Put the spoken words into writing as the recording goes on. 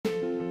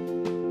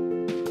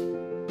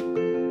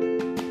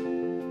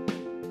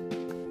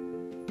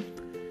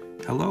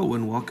Hello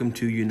and welcome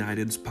to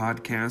United's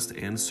podcast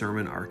and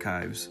sermon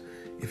archives.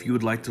 If you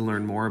would like to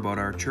learn more about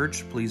our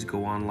church, please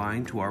go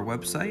online to our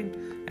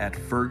website at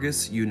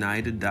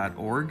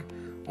fergusunited.org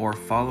or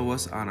follow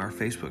us on our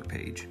Facebook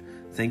page.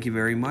 Thank you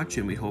very much,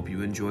 and we hope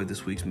you enjoy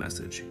this week's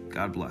message.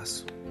 God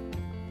bless.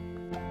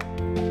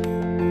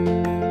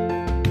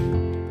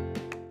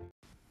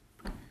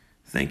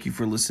 Thank you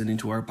for listening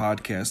to our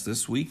podcast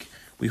this week.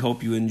 We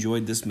hope you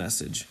enjoyed this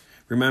message.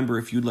 Remember,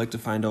 if you'd like to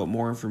find out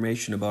more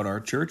information about our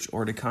church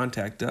or to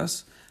contact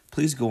us,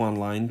 please go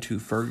online to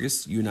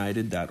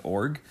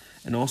fergusunited.org.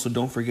 And also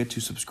don't forget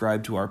to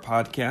subscribe to our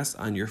podcast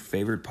on your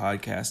favorite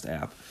podcast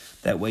app.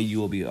 That way you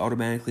will be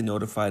automatically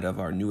notified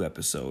of our new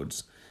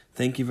episodes.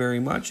 Thank you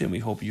very much, and we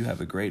hope you have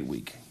a great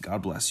week.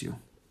 God bless you.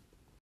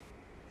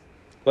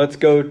 Let's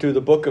go to the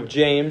book of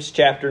James,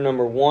 chapter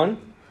number 1.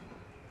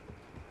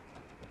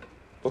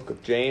 Book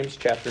of James,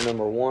 chapter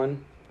number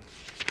 1.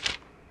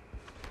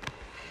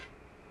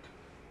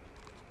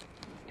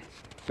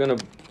 I'm going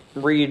to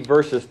read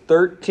verses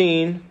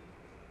 13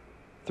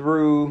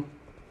 through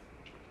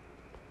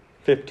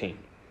 15.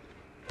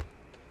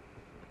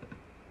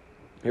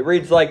 It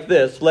reads like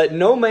this: "Let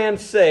no man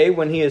say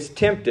when he is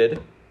tempted,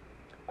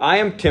 I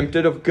am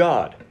tempted of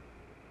God.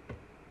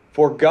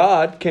 For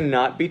God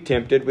cannot be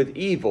tempted with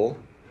evil,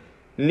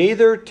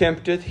 neither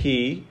tempteth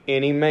he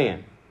any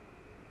man."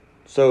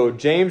 So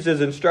James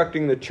is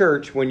instructing the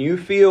church, when you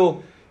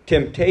feel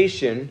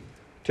temptation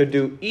to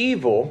do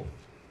evil,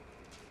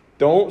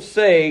 don't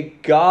say,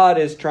 God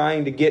is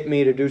trying to get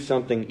me to do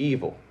something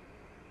evil.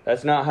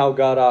 That's not how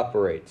God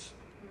operates.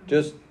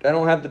 I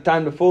don't have the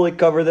time to fully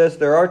cover this.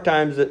 There are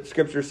times that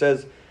Scripture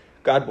says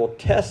God will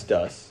test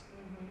us,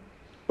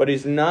 but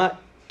He's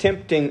not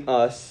tempting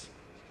us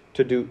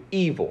to do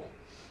evil.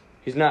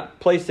 He's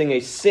not placing a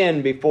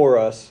sin before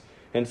us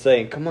and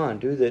saying, come on,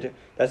 do that.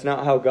 That's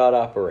not how God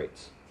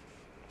operates.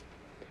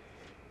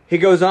 He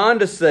goes on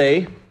to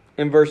say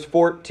in verse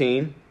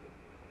 14,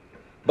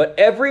 "But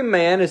every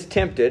man is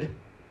tempted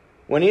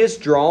when he is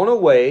drawn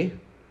away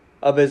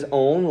of his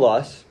own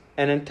lust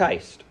and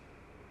enticed.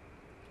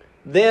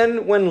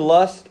 Then when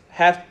lust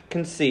hath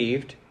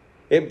conceived,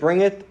 it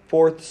bringeth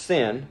forth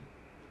sin,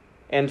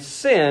 and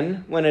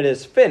sin, when it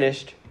is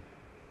finished,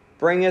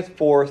 bringeth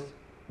forth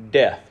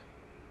death."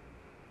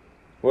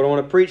 What I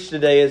want to preach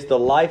today is the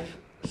life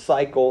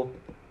cycle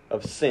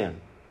of sin.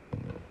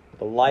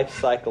 The life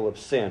cycle of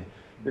sin.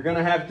 You're going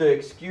to have to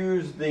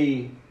excuse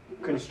the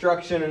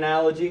construction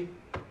analogy.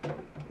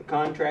 The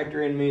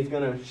contractor in me is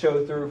going to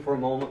show through for a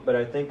moment, but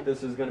I think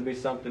this is going to be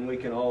something we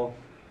can all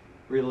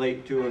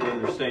relate to and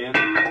understand.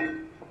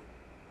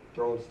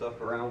 Throwing stuff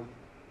around.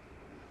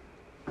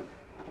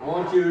 I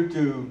want you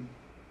to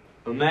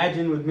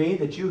imagine with me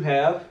that you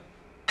have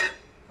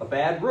a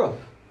bad roof.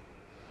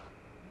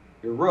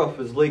 Your roof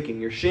is leaking.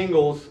 Your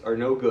shingles are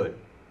no good.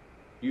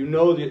 You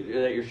know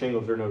that your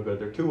shingles are no good.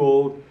 They're too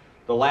old.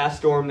 The last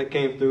storm that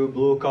came through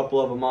blew a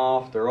couple of them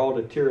off. They're all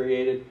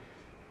deteriorated.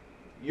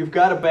 You've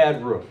got a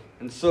bad roof.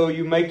 And so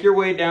you make your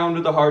way down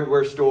to the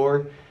hardware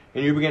store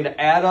and you begin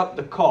to add up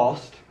the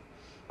cost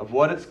of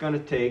what it's going to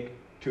take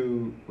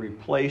to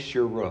replace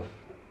your roof.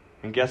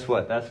 And guess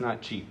what? That's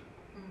not cheap.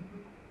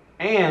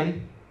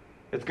 And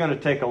it's going to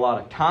take a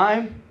lot of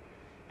time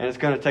and it's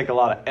going to take a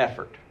lot of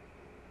effort.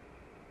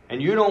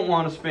 And you don't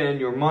want to spend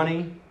your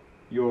money,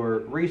 your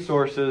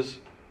resources,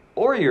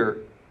 or your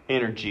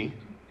energy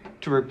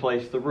to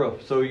replace the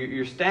roof. So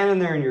you're standing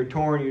there and you're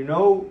torn. You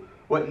know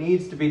what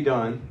needs to be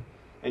done.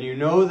 And you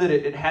know that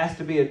it has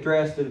to be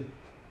addressed. And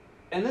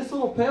this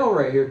little pail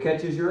right here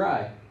catches your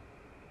eye.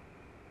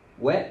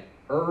 Wet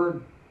or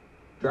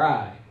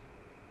dry? I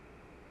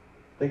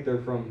think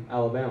they're from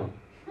Alabama.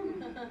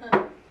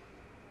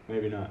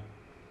 Maybe not.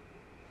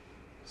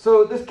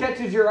 So this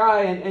catches your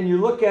eye and you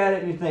look at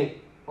it and you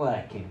think, well,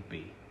 that can't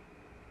be.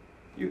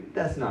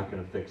 That's not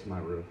going to fix my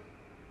roof.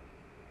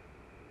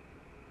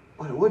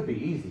 But it would be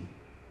easy.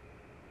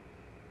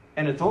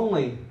 And it's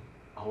only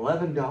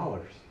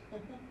 $11.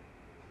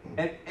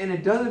 And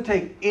it doesn't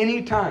take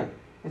any time.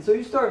 And so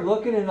you start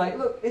looking and like,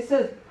 look, it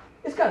says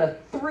it's got a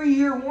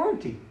 3-year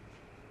warranty.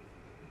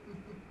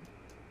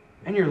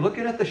 And you're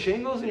looking at the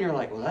shingles and you're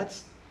like, well,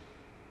 that's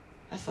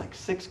like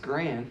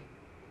 $6,000.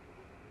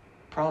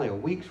 Probably a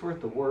week's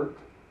worth of work.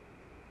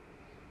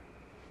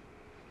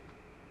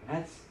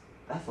 That's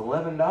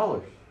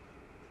 $11.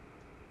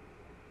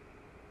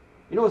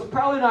 You know, it's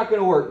probably not going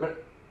to work,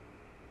 but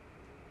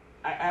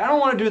I don't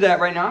want to do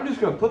that right now. I'm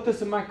just going to put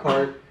this in my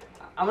cart.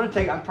 I'm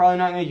probably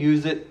not going to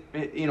use it.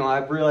 You know, I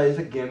realize it's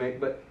a gimmick,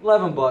 but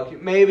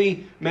 $11,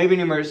 maybe an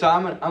emergency. So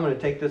I'm going to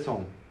take this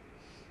home.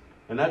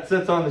 And that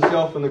sits on the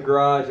shelf in the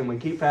garage, and we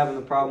keep having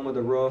the problem with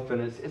the roof, and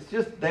it's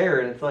just there,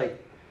 and it's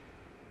like,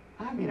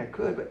 I mean, I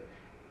could, but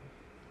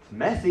it's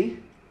messy.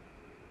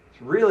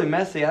 It's really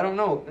messy. I don't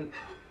know.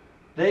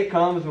 Day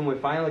comes when we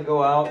finally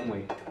go out and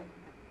we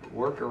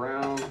work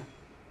around.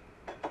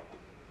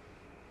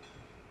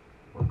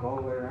 Work all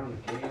the way around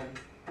the can.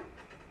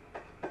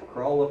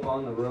 Crawl up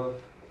on the roof.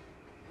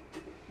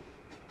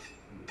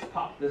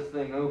 Pop this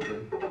thing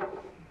open.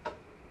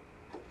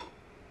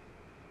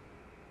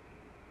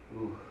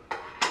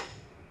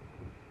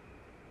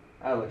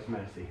 That looks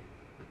messy.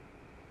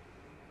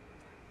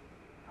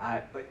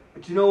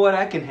 But you know what?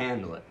 I can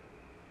handle it.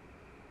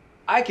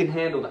 I can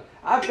handle it.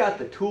 I've got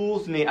the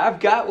tools needed. I've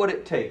got what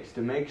it takes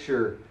to make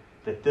sure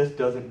that this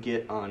doesn't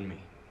get on me.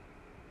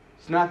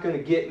 It's not going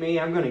to get me.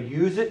 I'm going to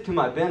use it to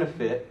my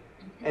benefit,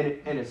 and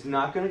it's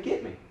not going to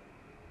get me.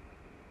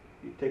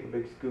 You take a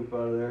big scoop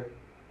out of there.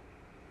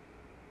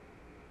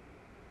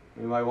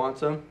 Anybody want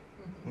some?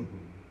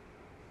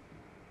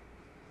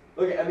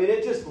 Look, I mean,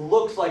 it just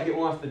looks like it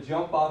wants to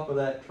jump off of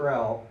that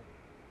trowel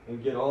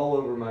and get all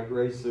over my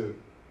gray suit.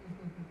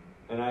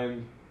 And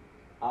I'm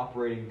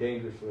operating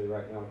dangerously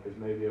right now because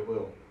maybe it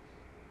will.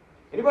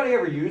 Anybody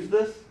ever use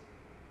this?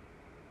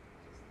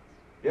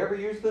 You ever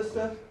use this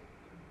stuff?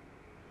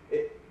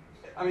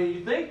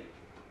 You think?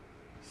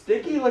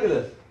 Sticky? Look at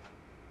this.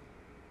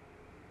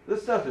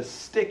 This stuff is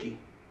sticky.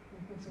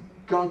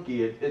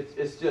 Gunky.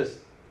 It's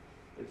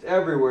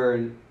everywhere.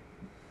 And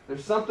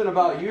there's something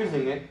about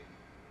using it.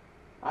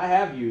 I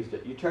have used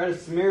it. You try to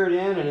smear it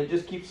in and it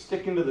just keeps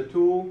sticking to the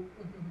tool.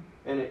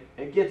 And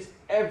it gets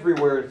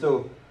everywhere.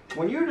 So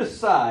when you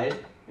decide,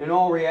 in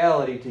all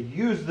reality, to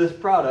use this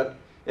product,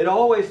 it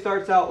always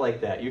starts out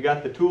like that. You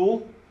got the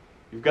tool,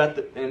 you've got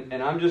and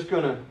I'm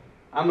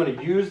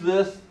gonna use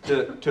this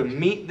to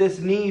meet this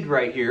need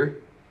right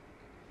here.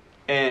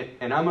 And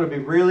I'm gonna be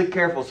really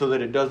careful so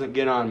that it doesn't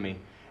get on me.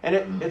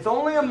 And it's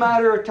only a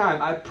matter of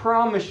time. I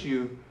promise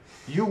you,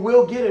 you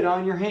will get it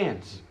on your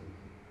hands.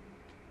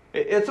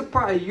 It's a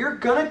problem. You're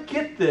going to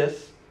get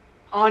this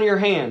on your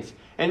hands.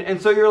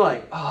 And so you're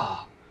like,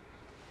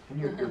 and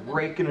you're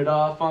raking it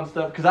off on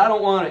stuff because I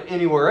don't want it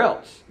anywhere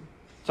else.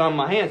 It's on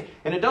my hands.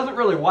 And it doesn't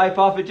really wipe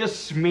off. It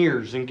just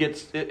smears and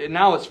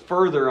now it's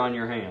further on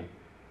your hand.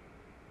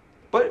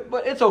 But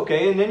it's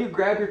okay. And then you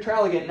grab your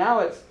trowel again.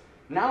 Now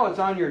it's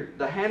on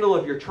the handle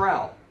of your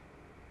trowel.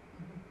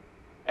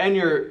 And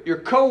your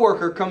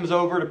coworker comes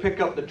over to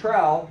pick up the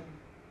trowel.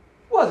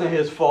 It wasn't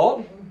his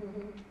fault.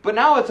 But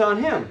now it's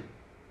on him.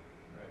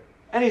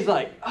 And he's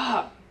like,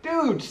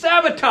 dude,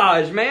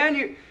 sabotage,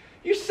 man.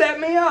 You set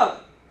me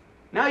up.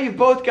 Now you've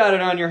both got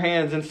it on your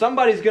hands, and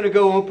somebody's going to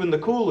go open the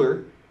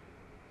cooler.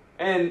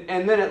 And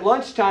then at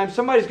lunchtime,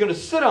 somebody's going to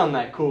sit on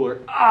that cooler.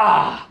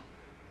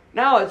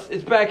 Now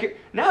it's back here.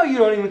 Now you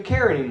don't even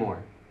care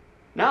anymore.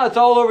 Now it's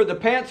all over. The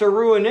pants are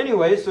ruined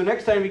anyway, so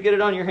next time you get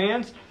it on your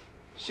hands,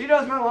 she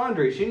does my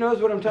laundry. She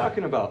knows what I'm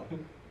talking about.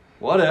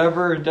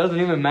 Whatever, it doesn't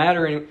even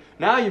matter anymore.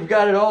 Now you've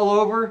got it all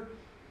over.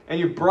 And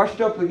you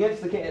brushed up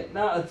against the can.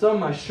 Now it's on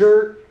my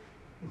shirt.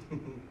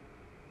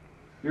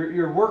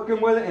 You're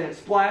working with it and it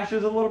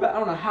splashes a little bit. I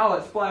don't know how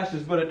it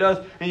splashes, but it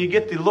does. And you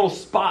get the little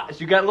spots.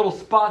 You got little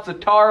spots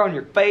of tar on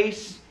your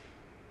face.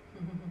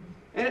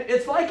 And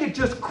it's like it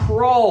just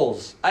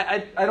crawls.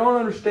 I don't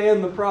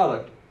understand the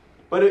product.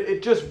 But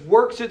it just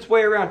works its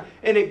way around.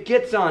 And it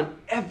gets on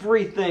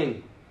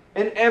everything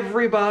and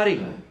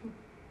everybody.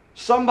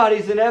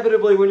 Somebody's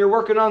inevitably, when you're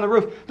working on the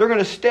roof, they're going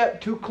to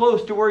step too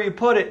close to where you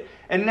put it.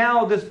 And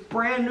now this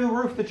brand new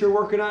roof that you're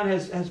working on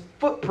has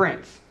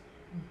footprints.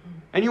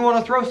 And you want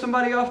to throw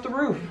somebody off the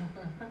roof.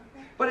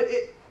 But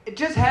it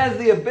just has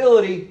the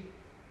ability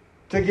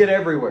to get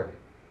everywhere.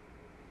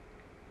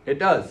 It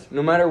does.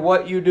 No matter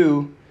what you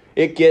do,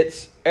 it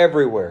gets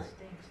everywhere.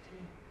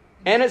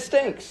 And it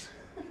stinks.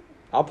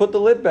 I'll put the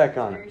lid back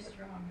on it.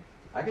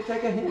 I can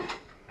take a hint.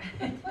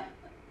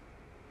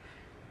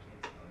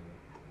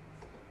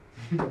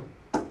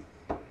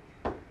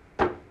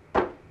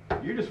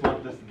 You just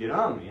want this to get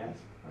on me.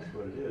 That's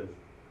what it is.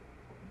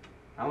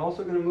 I'm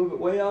also going to move it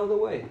way out of the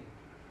way,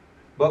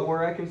 but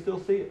where I can still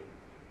see it.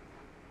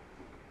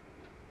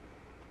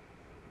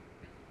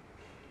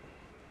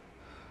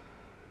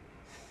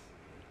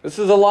 This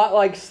is a lot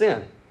like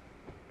sin.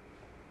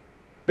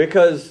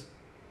 Because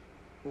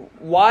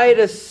why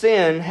does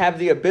sin have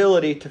the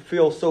ability to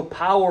feel so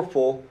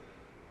powerful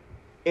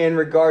in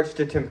regards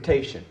to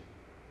temptation?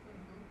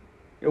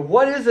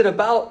 What is it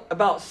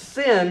about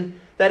sin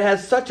that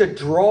has such a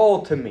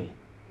draw to me?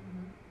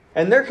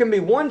 And there can be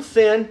one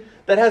sin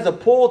that has a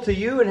pull to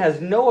you and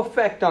has no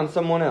effect on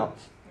someone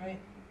else. Right.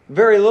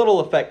 Very little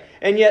effect.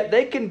 And yet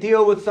they can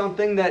deal with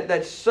something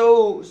that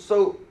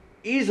so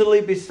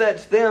easily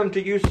besets them,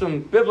 to use some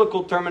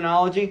biblical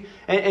terminology.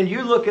 And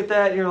you look at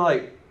that and you're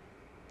like,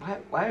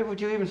 why would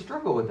you even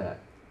struggle with that?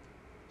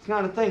 It's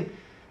not a thing.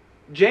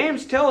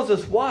 James tells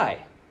us why.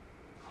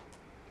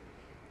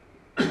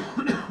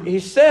 He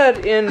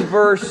said in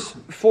verse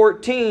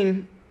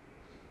 14,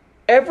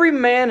 every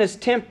man is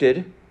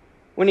tempted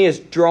when he is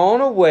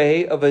drawn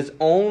away of his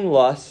own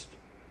lust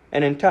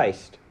and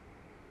enticed.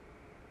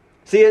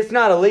 See, it's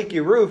not a leaky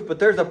roof, but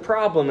there's a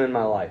problem in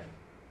my life.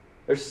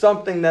 There's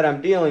something that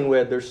I'm dealing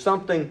with. There's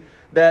something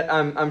that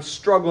I'm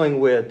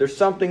struggling with. There's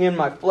something in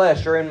my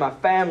flesh or in my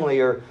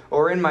family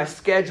or in my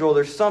schedule.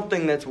 There's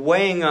something that's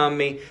weighing on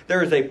me.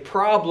 There is a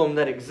problem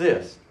that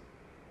exists.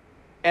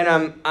 And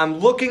I'm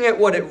looking at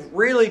what it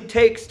really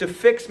takes to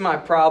fix my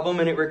problem,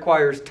 and it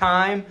requires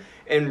time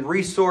and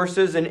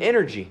resources and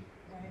energy.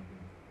 Right.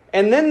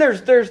 And then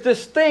there's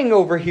this thing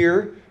over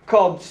here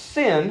called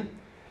sin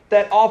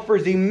that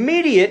offers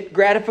immediate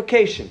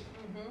gratification.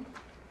 Mm-hmm.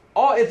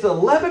 Oh, it's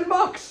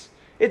 $11.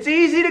 It's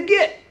easy to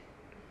get.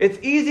 It's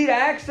easy to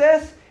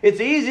access. It's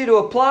easy to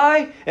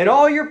apply. And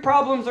all your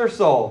problems are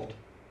solved.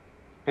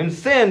 And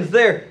sin's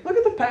there. Look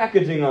at the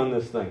packaging on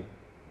this thing.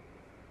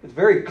 It's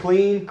very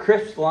clean,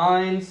 crisp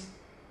lines,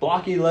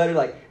 blocky letter.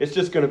 Like, it's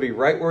just going to be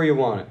right where you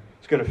want it.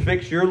 It's going to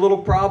fix your little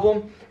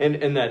problem.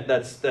 And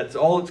that's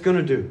all it's going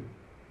to do.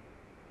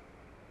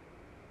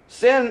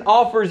 Sin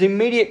offers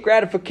immediate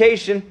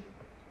gratification.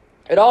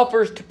 It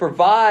offers to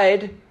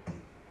provide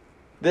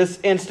this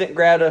instant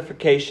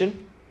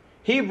gratification.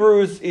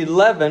 Hebrews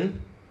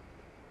 11,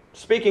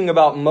 speaking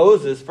about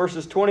Moses,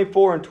 verses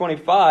 24 and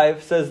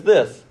 25, says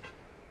this.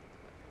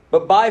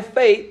 But by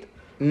faith,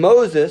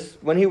 Moses,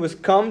 when he was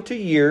come to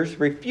years,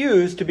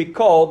 refused to be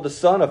called the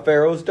son of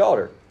Pharaoh's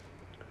daughter,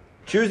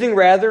 choosing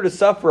rather to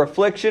suffer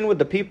affliction with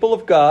the people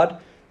of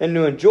God than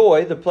to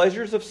enjoy the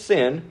pleasures of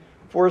sin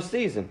for a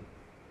season.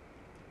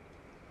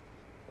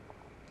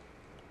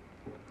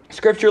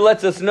 Scripture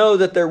lets us know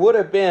that there would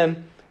have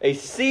been a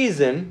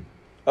season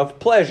of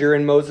pleasure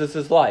in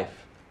Moses'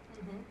 life.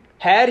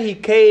 Had he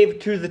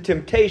caved to the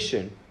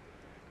temptation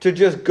to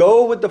just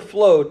go with the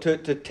flow,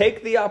 to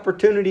take the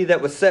opportunity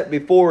that was set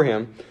before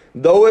him,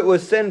 though it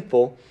was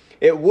sinful,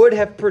 it would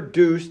have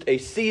produced a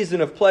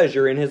season of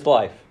pleasure in his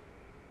life.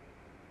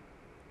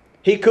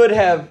 He could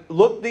have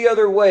looked the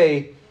other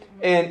way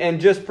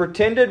and just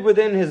pretended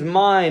within his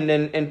mind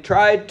and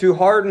tried to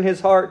harden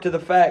his heart to the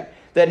fact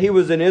that he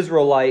was an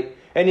Israelite,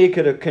 and he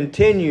could have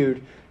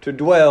continued to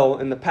dwell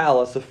in the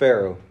palace of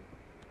Pharaoh.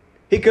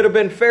 He could have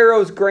been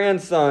Pharaoh's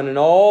grandson and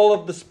all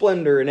of the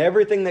splendor and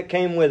everything that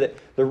came with it,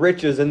 the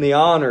riches and the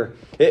honor.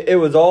 It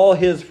was all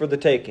his for the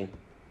taking.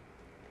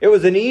 It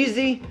was an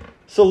easy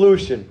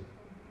solution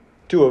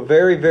to a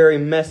very, very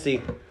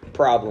messy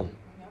problem.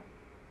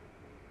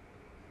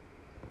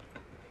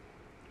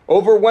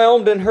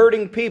 Overwhelmed and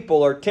hurting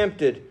people are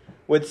tempted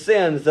with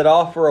sins that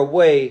offer a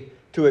way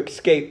to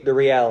escape the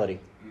reality.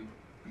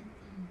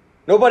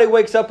 Nobody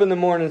wakes up in the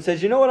morning and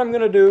says, you know what I'm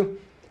going to do?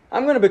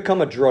 I'm going to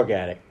become a drug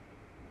addict.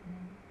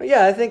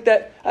 Yeah, I think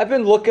that I've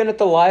been looking at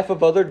the life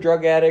of other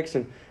drug addicts,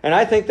 and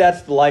I think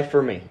that's the life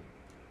for me.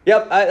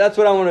 Yep, that's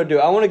what I want to do.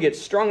 I want to get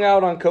strung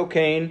out on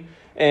cocaine,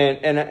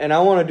 and I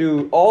want to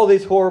do all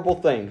these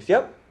horrible things.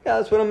 Yep, yeah,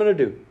 that's what I'm going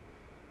to do.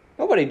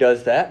 Nobody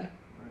does that.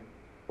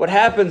 What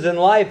happens in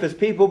life is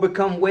people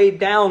become weighed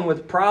down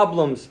with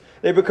problems.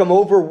 They become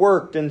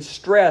overworked and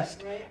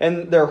stressed,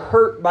 and they're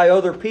hurt by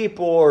other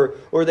people,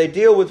 or they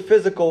deal with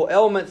physical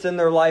ailments in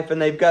their life, and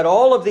they've got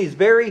all of these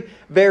very,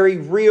 very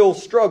real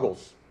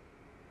struggles.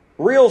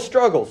 Real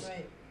struggles.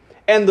 Right.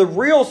 And the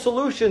real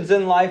solutions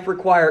in life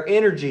require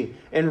energy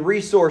and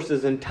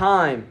resources and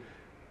time.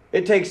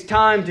 It takes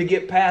time to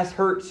get past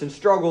hurts and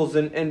struggles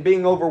and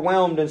being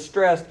overwhelmed and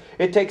stressed.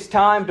 It takes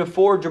time to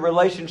forge a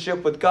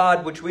relationship with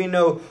God, which we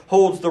know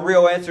holds the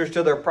real answers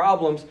to their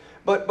problems.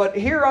 But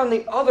here on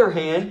the other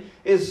hand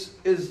is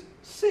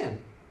sin.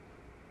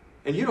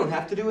 And you don't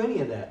have to do any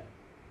of that.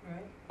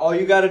 Right. All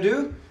you got to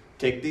do,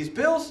 take these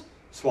pills,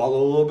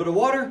 swallow a little bit of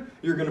water.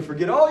 You're going to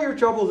forget all your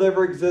troubles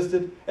ever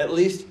existed, at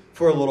least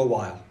for a little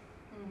while.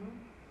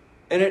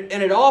 Mm-hmm.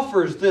 And it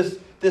offers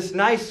this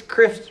nice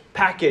crisp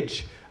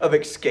package of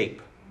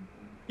escape.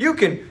 You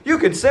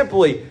can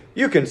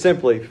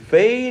simply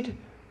fade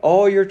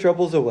all your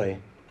troubles away.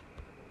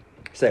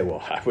 Say,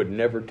 well, I would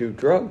never do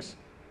drugs.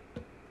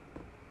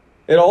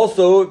 It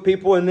also,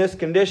 people in this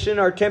condition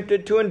are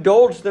tempted to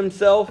indulge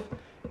themselves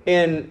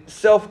in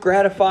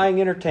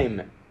self-gratifying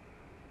entertainment.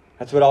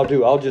 That's what I'll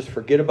do. I'll just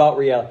forget about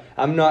reality.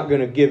 I'm not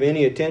going to give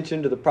any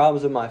attention to the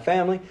problems of my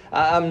family.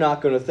 I'm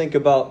not going to think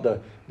about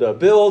the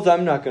bills.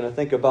 I'm not going to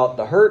think about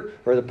the hurt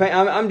or the pain.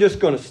 I'm just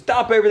going to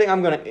stop everything.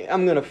 I'm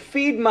going to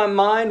feed my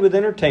mind with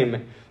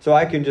entertainment so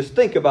I can just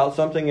think about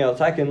something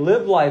else. I can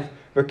live life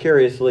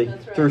vicariously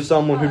through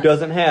someone who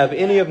doesn't have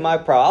any of my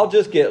problems.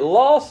 I'll just get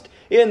lost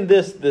in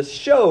this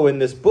show, in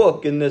this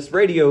book, in this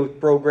radio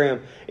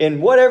program, in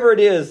whatever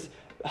it is,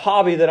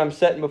 hobby that I'm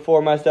setting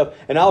before myself,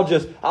 and I'll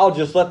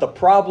just let the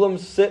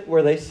problems sit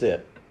where they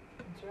sit.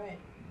 That's right.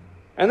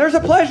 And there's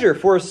a pleasure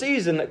for a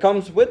season that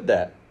comes with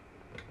that.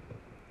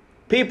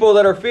 People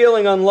that are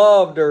feeling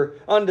unloved or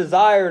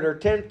undesired are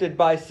tempted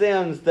by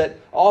sins that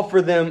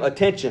offer them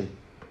attention.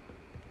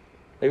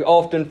 They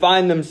often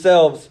find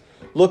themselves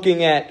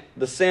looking at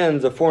the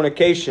sins of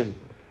fornication,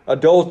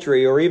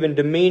 adultery, or even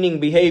demeaning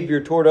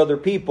behavior toward other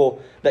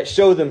people that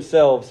show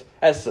themselves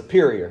as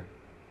superior.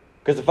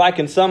 Because if I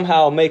can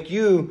somehow make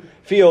you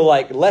feel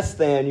like less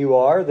than you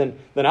are, then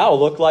I'll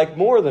look like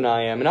more than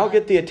I am. And I'll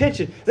get the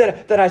attention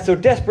that I so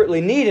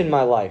desperately need in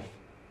my life.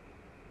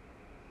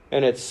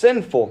 And it's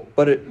sinful,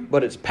 but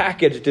it's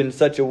packaged in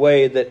such a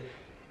way that,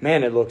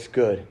 man, it looks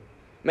good.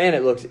 Man,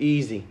 it looks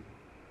easy.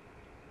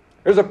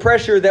 There's a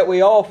pressure that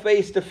we all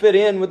face to fit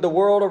in with the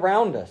world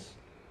around us.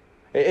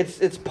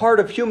 It's part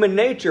of human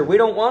nature. We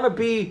don't want to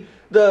be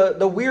the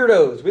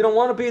weirdos. We don't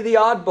want to be the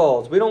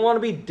oddballs. We don't want to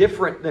be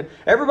different.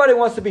 Everybody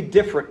wants to be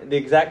different the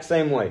exact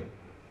same way.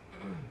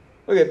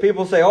 Look at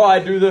people say, oh, I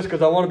do this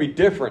because I want to be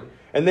different.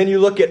 And then you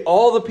look at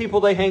all the people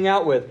they hang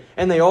out with,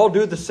 and they all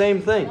do the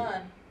same thing.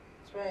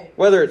 That's right.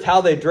 Whether it's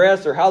how they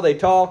dress or how they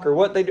talk or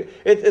what they do.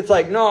 It's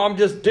like, no, I'm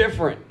just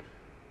different.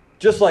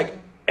 Just like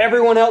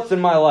everyone else in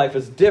my life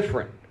is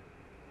different.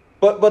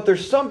 But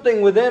there's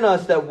something within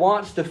us that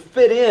wants to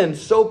fit in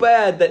so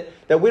bad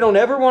that we don't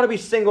ever want to be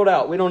singled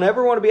out. We don't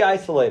ever want to be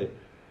isolated.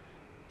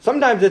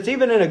 Sometimes it's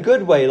even in a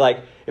good way.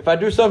 Like, if I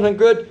do something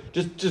good,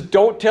 just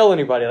don't tell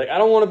anybody. Like, I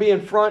don't want to be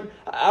in front.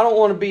 I don't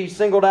want to be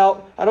singled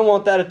out. I don't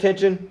want that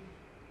attention.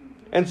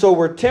 And so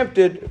we're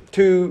tempted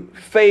to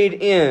fade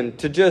in,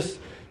 to just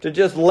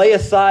lay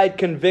aside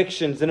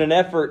convictions in an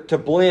effort to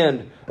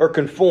blend or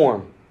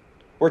conform.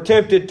 We're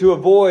tempted to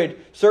avoid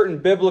certain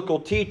biblical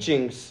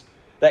teachings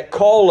that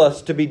call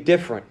us to be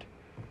different.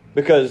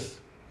 Because,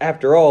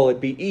 after all,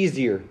 it'd be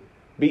easier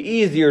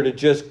to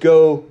just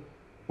go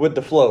with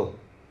the flow.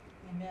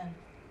 Amen.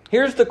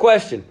 Here's the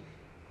question.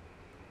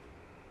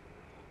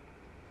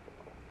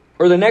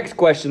 Or the next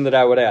question that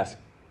I would ask.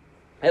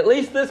 At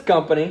least this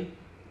company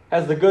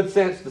has the good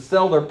sense to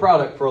sell their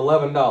product for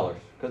 $11.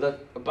 Because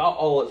that's about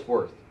all it's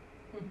worth.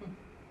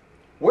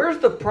 Where's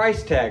the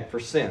price tag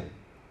for sin?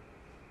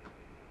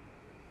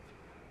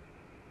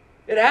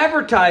 It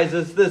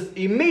advertises this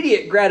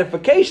immediate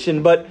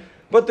gratification, but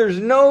there's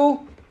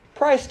no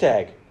price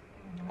tag.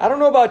 I don't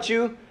know about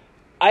you.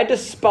 I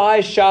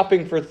despise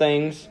shopping for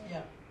things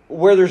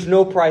where there's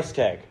no price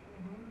tag.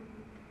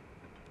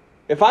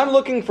 If I'm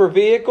looking for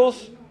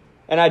vehicles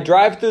and I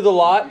drive through the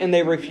lot and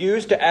they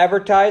refuse to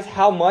advertise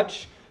how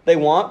much they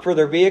want for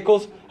their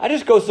vehicles, I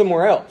just go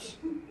somewhere else.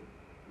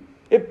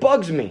 It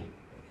bugs me.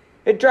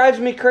 It drives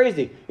me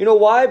crazy. You know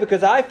why?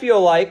 Because I feel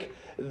like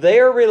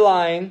they're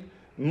relying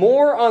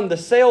more on the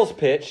sales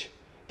pitch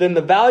than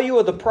the value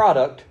of the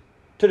product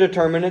to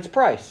determine its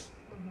price.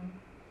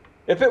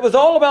 If it was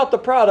all about the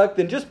product,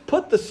 then just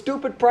put the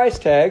stupid price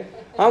tag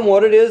on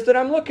what it is that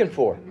I'm looking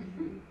for.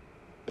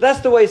 But that's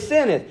the way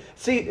sin is.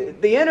 See,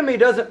 the enemy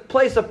doesn't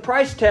place a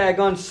price tag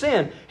on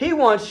sin. He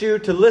wants you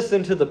to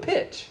listen to the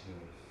pitch.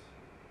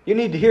 You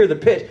need to hear the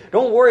pitch.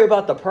 Don't worry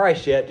about the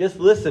price yet. Just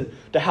listen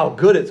to how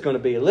good it's going to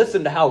be.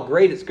 Listen to how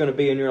great it's going to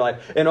be in your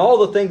life and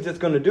all the things it's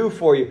going to do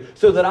for you,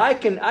 so that I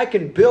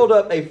can build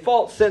up a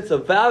false sense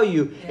of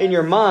value in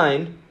your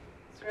mind,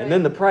 right. And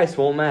then the price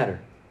won't matter.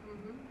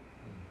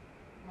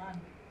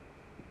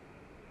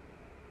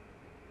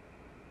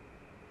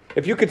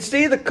 If you could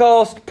see the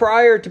cost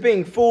prior to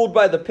being fooled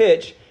by the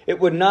pitch, it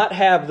would not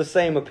have the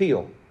same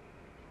appeal.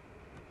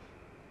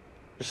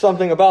 There's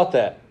something about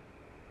that.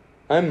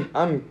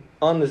 I'm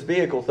on this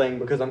vehicle thing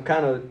because I'm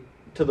kind of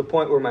to the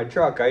point where my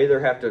truck, I either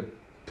have to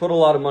put a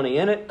lot of money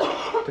in it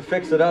to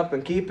fix it up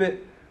and keep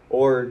it,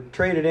 or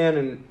trade it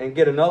in and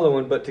get another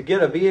one. But to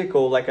get a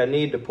vehicle like I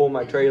need to pull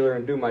my trailer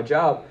and do my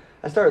job,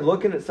 I started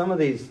looking at some of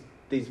these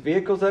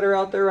vehicles that are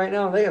out there right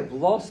now. They have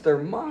lost their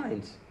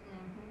minds.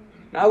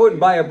 Now, I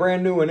wouldn't buy a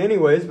brand new one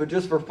anyways, but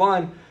just for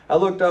fun, I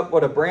looked up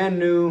what a brand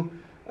new,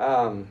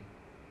 I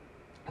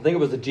think it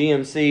was a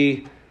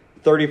GMC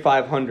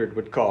 3500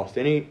 would cost.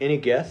 Any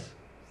guess?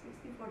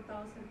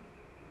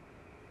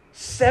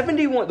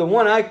 71. The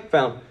one I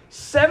found,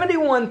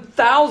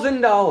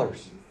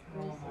 $71,000.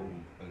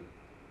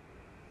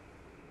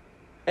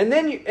 And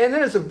then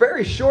it's a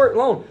very short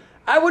loan.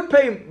 I would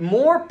pay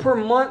more per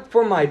month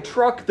for my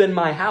truck than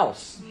my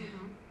house.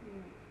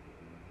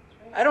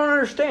 I don't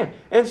understand.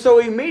 And so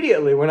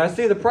immediately when I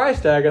see the price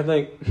tag, I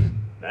think,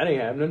 that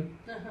ain't happening.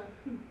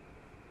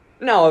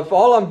 Now, if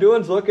all I'm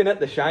doing is looking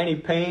at the shiny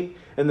paint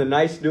and the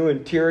nice new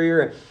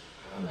interior, and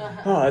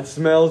oh, it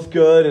smells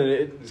good, and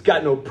it's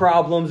got no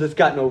problems, it's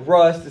got no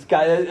rust,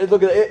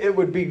 it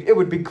would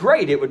be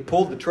great. It would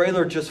pull the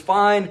trailer just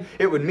fine.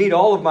 It would meet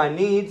all of my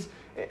needs.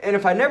 And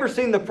if I never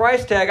seen the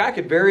price tag, I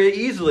could very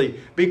easily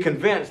be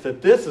convinced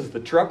that this is the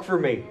truck for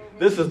me.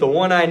 This is the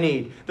one I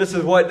need. This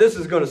is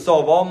going to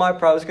solve all my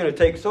problems. It's going to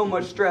take so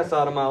much stress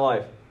out of my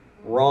life.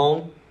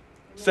 Wrong.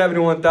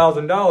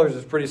 $71,000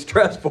 is pretty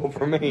stressful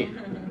for me.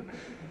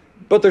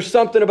 But there's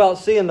something about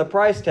seeing the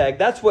price tag.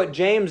 That's what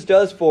James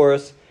does for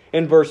us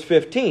in verse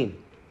 15.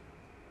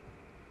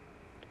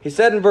 He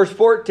said in verse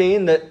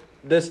 14 that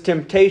this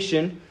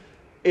temptation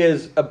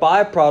is a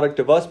byproduct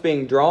of us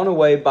being drawn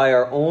away by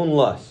our own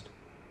lust.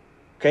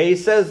 Okay, he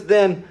says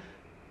then,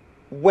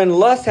 when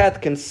lust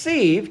hath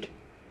conceived,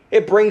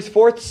 it brings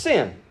forth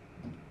sin.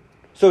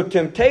 So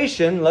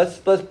temptation, let's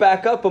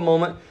back up a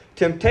moment.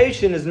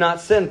 Temptation is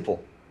not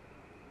sinful.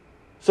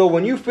 So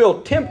when you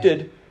feel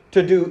tempted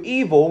to do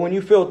evil, when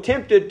you feel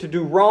tempted to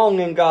do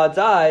wrong in God's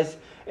eyes,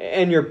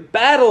 and you're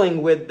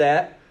battling with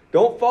that,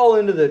 don't fall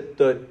into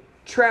the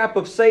trap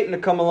of Satan to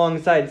come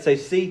alongside and say,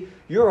 see,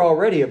 you're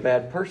already a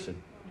bad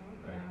person.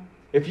 Right.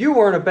 If you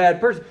weren't a bad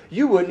person,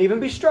 you wouldn't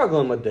even be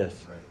struggling with this.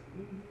 Right.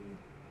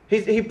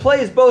 He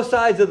plays both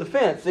sides of the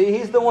fence. See,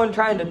 he's the one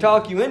trying to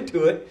talk you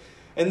into it.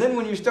 And then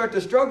when you start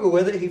to struggle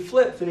with it, he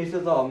flips and he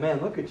says, oh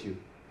man, look at you.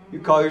 You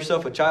call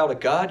yourself a child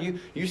of God.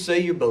 You say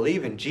you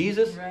believe in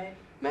Jesus. Right.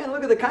 Man,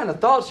 look at the kind of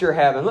thoughts you're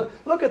having.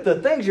 Look at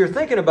the things you're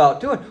thinking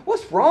about doing.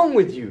 What's wrong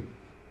with you?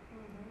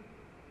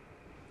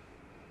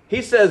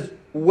 He says,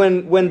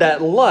 when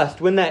that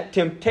lust, when that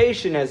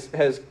temptation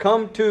has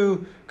come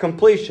to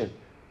completion,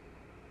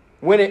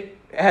 when it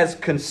has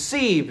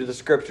conceived, the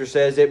Scripture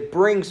says, it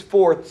brings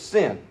forth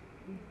sin.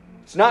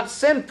 It's not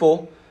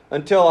sinful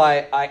until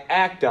I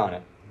act on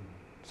it.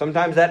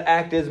 Sometimes that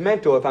act is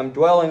mental. If I'm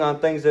dwelling on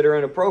things that are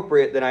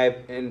inappropriate, then I have,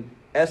 in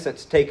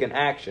essence, taken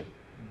action.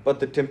 But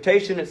the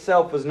temptation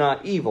itself is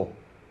not evil.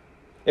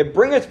 It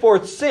bringeth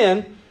forth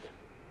sin.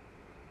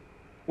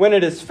 When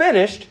it is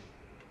finished,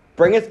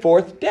 bringeth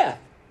forth death.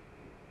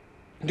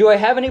 Do I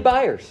have any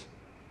buyers?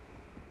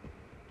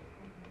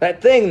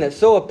 That thing that's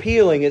so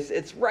appealing,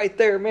 it's right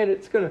there, man.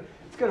 It's gonna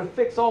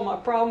fix all my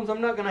problems.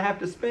 I'm not gonna have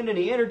to spend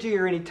any energy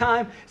or any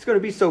time. It's gonna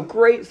be so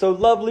great, so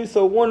lovely,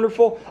 so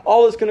wonderful.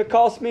 All it's gonna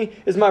cost me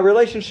is my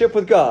relationship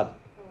with God.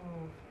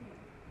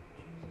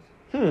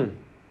 When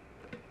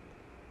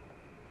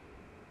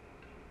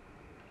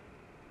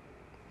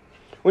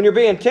you're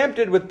being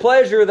tempted with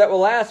pleasure that will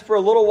last for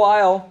a little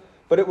while,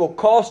 but it will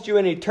cost you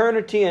an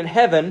eternity in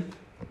heaven,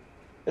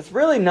 it's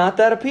really not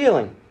that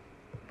appealing.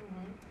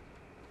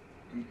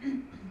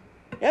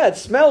 Yeah, it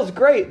smells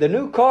great. The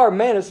new car,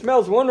 man, it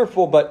smells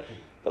wonderful. But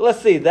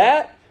let's see,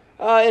 that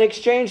in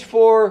exchange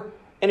for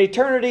an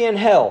eternity in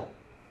hell.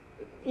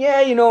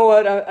 Yeah, you know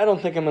what? I don't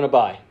think I'm going to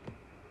buy.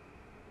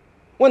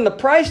 When the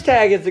price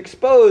tag is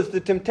exposed, the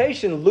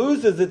temptation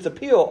loses its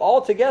appeal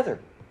altogether.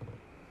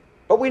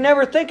 But we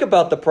never think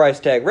about the price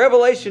tag.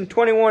 Revelation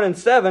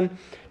 21:7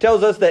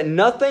 tells us that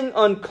nothing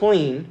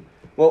unclean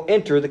will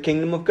enter the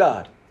kingdom of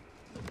God.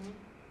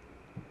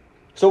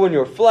 So when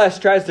your flesh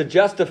tries to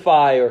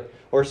justify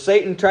or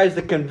Satan tries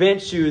to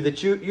convince you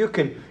that you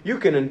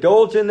can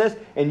indulge in this,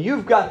 and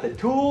you've got the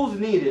tools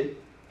needed,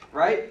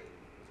 right?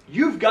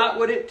 You've got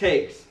what it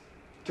takes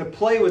to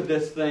play with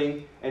this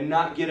thing and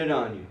not get it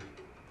on you.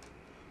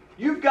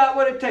 You've got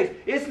what it takes.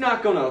 It's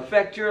not going to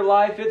affect your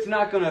life. It's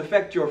not going to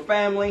affect your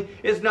family.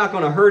 It's not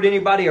going to hurt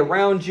anybody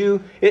around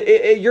you.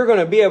 You're going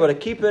to be able to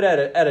keep it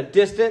at a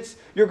distance.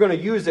 You're going to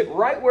use it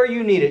right where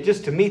you need it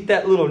just to meet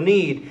that little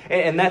need.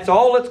 And that's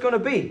all it's going to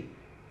be.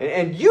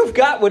 And you've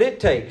got what it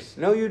takes.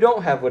 No, you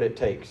don't have what it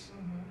takes.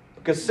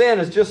 Because sin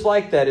is just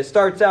like that. It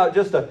starts out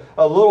just a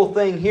little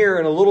thing here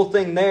and a little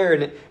thing there.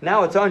 And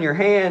now it's on your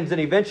hands. And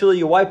eventually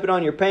you wipe it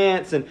on your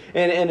pants. And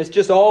it's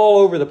just all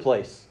over the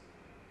place.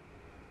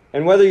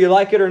 And whether you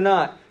like it or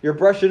not, you're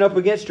brushing up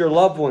against your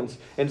loved ones.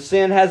 And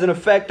sin has an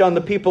effect on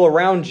the people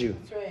around you.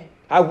 That's right.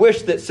 I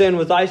wish that sin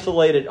was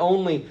isolated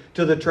only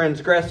to the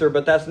transgressor.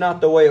 But that's not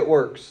the way it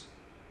works.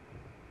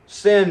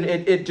 Sin,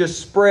 it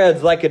just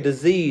spreads like a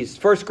disease.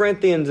 1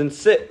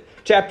 Corinthians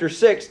chapter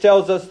 6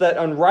 tells us that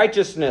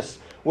unrighteousness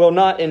will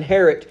not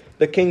inherit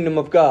the kingdom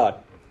of God.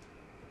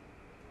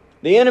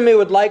 The enemy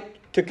would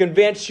like to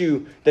convince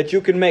you that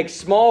you can make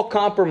small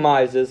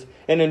compromises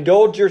and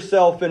indulge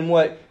yourself in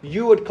what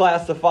you would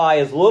classify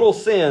as little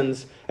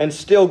sins and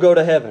still go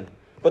to heaven.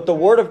 But the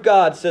Word of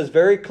God says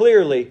very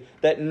clearly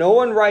that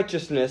no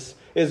unrighteousness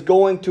is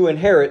going to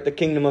inherit the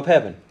kingdom of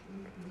heaven.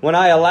 When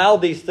I allow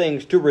these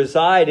things to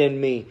reside in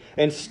me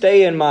and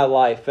stay in my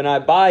life, and I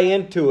buy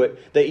into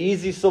it, the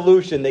easy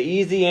solution, the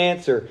easy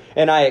answer,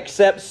 and I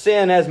accept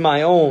sin as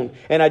my own,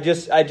 and I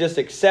just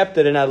accept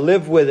it and I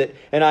live with it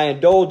and I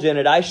indulge in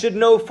it, I should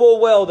know full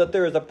well that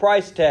there is a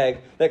price tag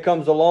that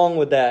comes along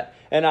with that,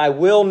 and I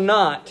will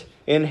not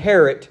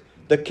inherit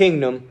the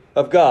kingdom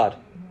of God.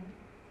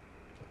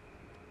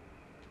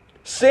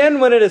 Sin,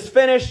 when it is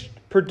finished,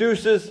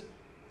 produces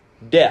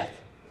death.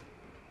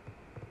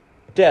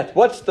 Death.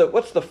 What's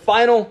the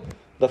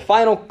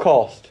final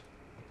cost?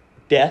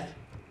 Death.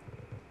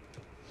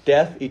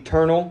 Death,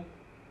 eternal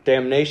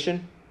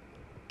damnation.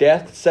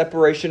 Death,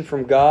 separation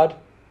from God.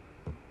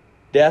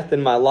 Death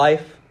in my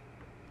life.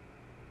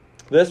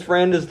 This,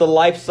 friend, is the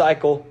life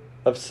cycle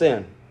of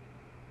sin.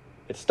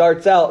 It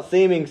starts out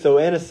seeming so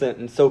innocent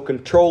and so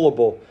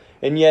controllable,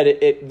 and yet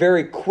it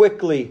very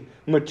quickly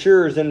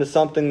matures into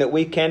something that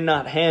we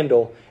cannot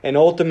handle and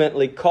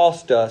ultimately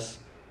cost us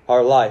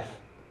our life.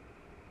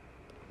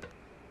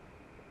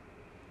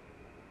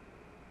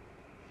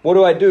 What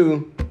do I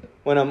do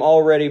when I'm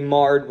already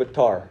marred with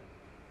tar?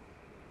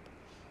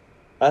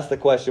 That's the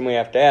question we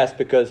have to ask,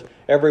 because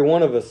every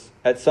one of us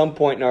at some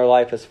point in our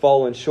life has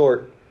fallen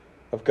short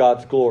of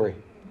God's glory.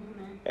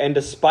 And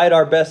despite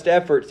our best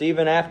efforts,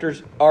 even after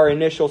our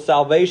initial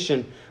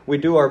salvation, we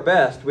do our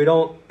best. We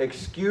don't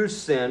excuse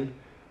sin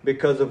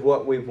because of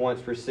what we've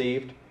once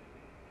received.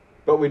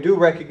 But we do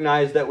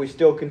recognize that we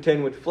still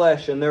contend with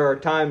flesh, and there are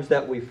times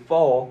that we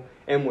fall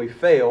and we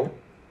fail.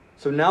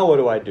 So now what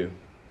do I do?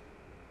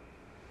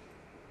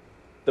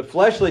 The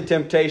fleshly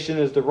temptation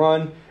is to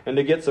run and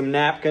to get some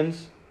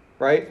napkins,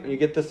 right? When you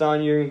get this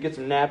on you, get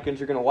some napkins,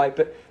 you're going to wipe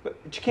it. But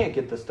you can't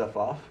get this stuff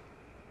off.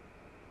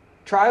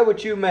 Try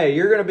what you may.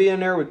 You're going to be in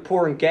there with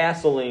pouring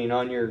gasoline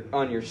on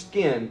your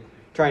skin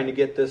trying to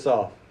get this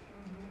off.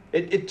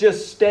 It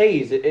just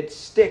stays. It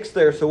sticks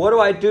there. So what do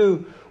I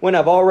do when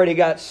I've already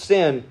got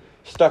sin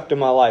stuck to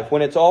my life?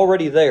 When it's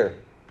already there?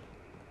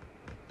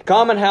 The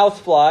common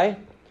housefly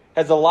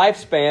has a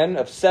lifespan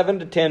of 7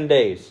 to 10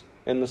 days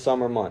in the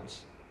summer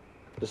months.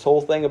 This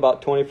whole thing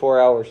about 24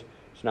 hours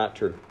is not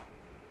true.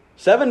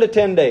 7 to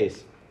 10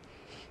 days.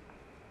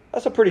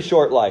 That's a pretty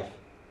short life.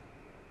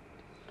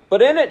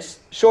 But in its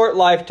short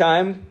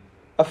lifetime,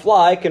 a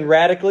fly can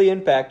radically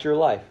impact your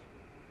life.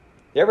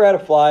 You ever had a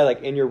fly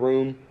like in your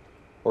room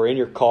or in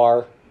your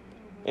car?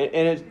 And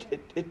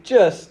it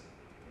just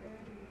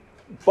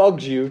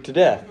bugs you to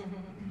death.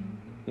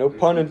 No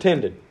pun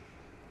intended.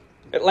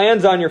 It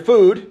lands on your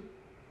food,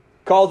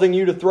 causing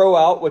you to throw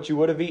out what you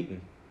would have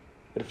eaten.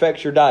 It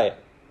affects your diet.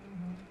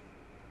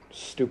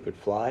 Stupid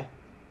fly.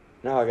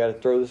 Now I got to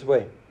throw this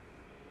away.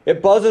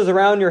 It buzzes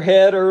around your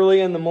head early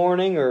in the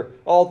morning or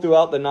all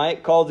throughout the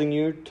night, causing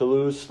you to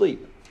lose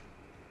sleep.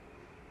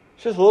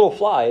 It's just a little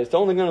fly. It's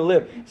only going to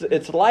live.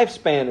 Its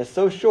lifespan is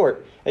so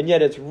short, and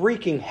yet it's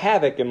wreaking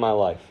havoc in my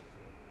life.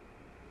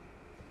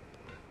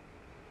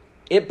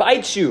 It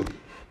bites you,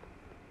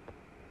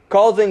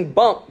 causing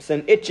bumps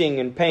and itching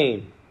and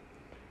pain.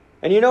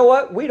 And you know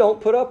what? We don't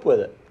put up with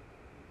it.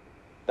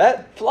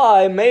 That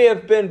fly may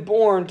have been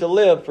born to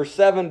live for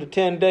 7 to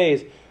 10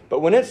 days, but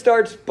when it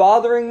starts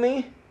bothering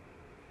me,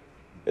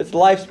 its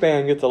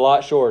lifespan gets a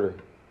lot shorter.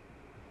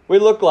 We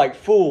look like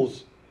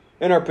fools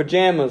in our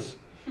pajamas,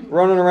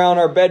 running around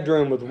our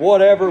bedroom with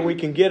whatever we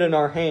can get in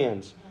our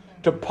hands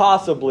to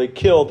possibly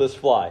kill this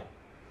fly.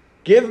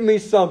 Give me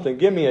something.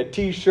 Give me a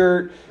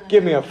t-shirt.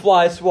 Give me a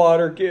fly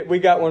swatter. We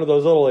got one of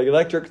those little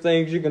electric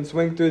things you can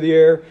swing through the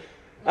air.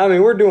 I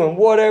mean, we're doing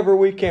whatever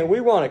we can. We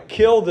want to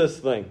kill this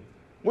thing.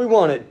 We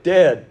want it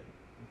dead.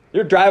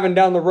 You're driving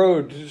down the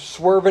road,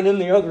 swerving in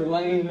the other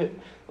lane,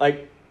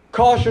 like,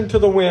 caution to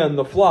the wind,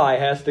 the fly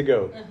has to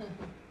go.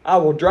 I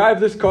will drive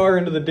this car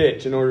into the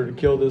ditch in order to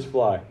kill this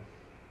fly.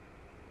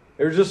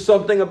 There's just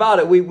something about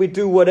it. We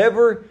do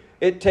whatever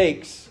it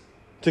takes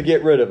to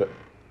get rid of it.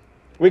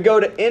 We go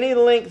to any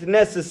length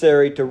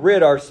necessary to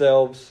rid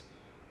ourselves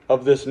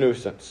of this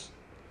nuisance.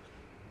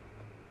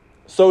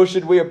 So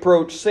should we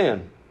approach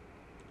sin.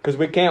 Because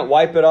we can't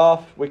wipe it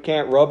off. We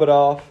can't rub it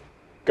off.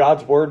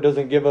 God's Word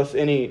doesn't give us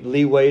any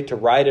leeway to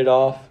write it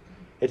off.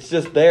 It's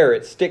just there.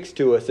 It sticks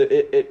to us.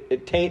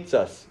 It taints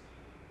us.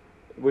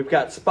 We've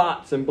got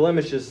spots and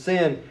blemishes.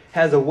 Sin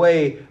has a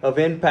way of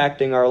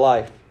impacting our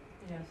life.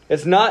 Yes.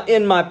 It's not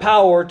in my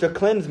power to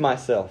cleanse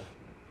myself.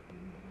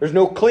 There's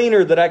no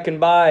cleaner that I can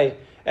buy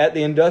at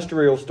the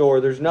industrial store.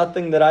 There's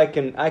nothing that I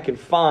can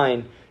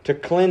find to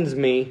cleanse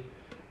me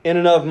in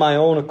and of my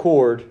own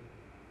accord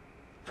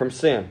from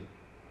sin.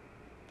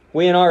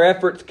 We in our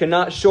efforts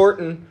cannot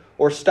shorten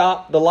or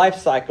stop the life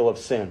cycle of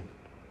sin.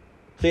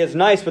 See, it's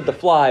nice with the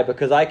fly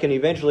because I can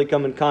eventually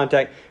come in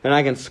contact and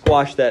I can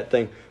squash that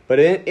thing. But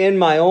in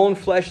my own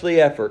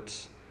fleshly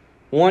efforts,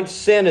 once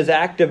sin is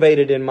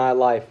activated in my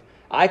life,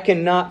 I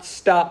cannot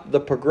stop the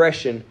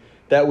progression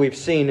that we've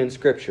seen in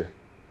Scripture.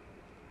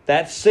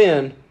 That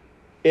sin,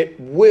 it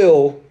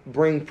will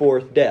bring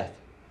forth death.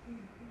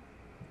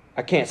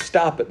 I can't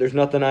stop it. There's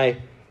nothing I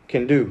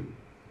can do.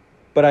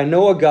 But I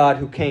know a God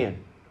who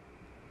can.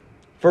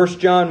 1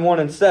 John 1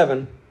 and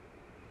 7,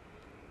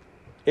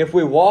 if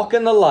we walk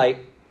in the light,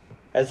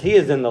 as He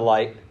is in the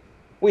light,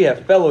 we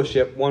have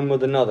fellowship one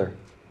with another.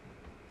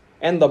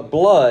 And the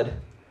blood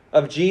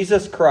of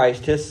Jesus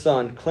Christ, His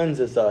Son,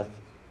 cleanses us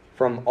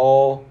from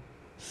all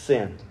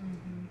sin.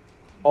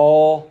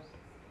 All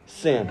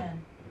sin.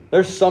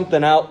 There's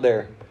something out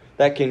there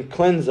that can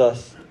cleanse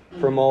us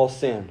from all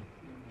sin.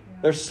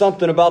 There's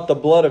something about the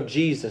blood of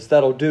Jesus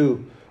that'll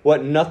do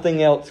what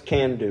nothing else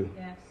can do.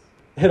 Yes.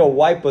 It'll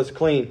wipe us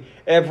clean.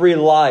 Every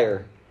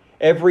liar,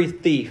 every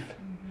thief,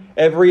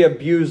 every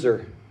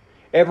abuser,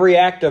 every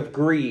act of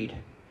greed,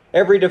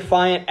 every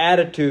defiant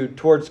attitude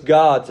towards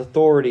God's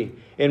authority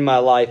in my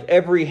life,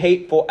 every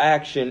hateful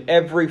action,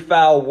 every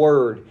foul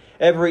word,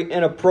 every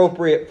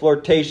inappropriate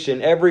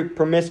flirtation, every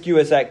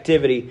promiscuous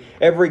activity,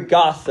 every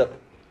gossip,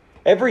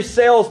 every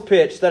sales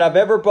pitch that I've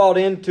ever bought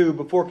into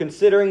before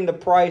considering the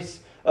price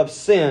of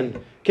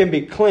sin can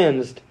be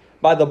cleansed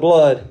by the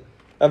blood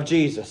of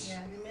Jesus.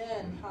 Yeah.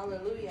 Amen.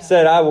 Hallelujah.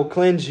 Said, I will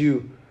cleanse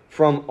you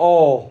from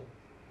all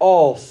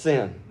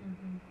sin.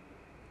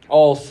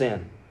 All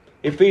sin.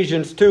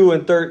 Ephesians 2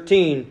 and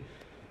 13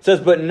 says,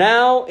 but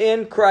now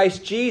in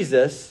Christ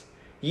Jesus,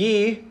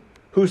 ye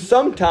who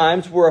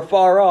sometimes were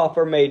afar off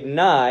are made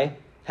nigh.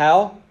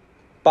 How?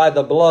 By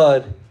the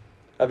blood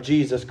of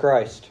Jesus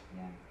Christ.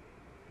 Yeah.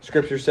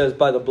 Scripture says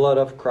by the blood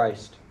of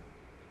Christ.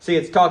 See,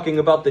 it's talking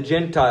about the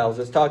Gentiles.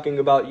 It's talking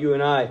about you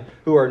and I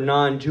who are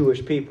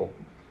non-Jewish people.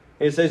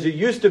 And it says you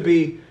used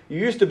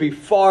to be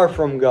far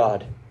from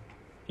God.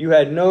 You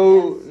had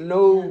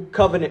no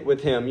covenant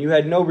with Him. You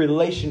had no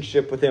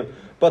relationship with Him.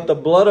 But the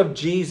blood of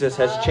Jesus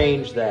has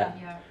changed that.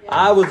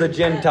 I was a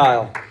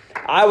Gentile.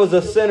 I was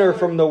a sinner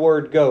from the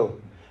word go.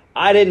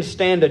 I didn't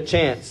stand a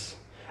chance.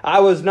 I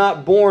was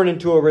not born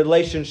into a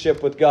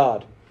relationship with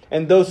God.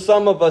 And though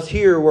some of us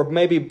here were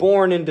maybe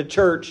born into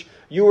church,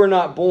 you were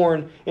not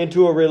born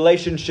into a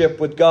relationship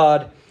with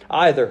God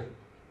either.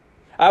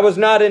 I was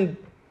not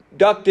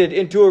inducted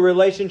into a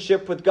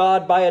relationship with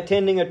God by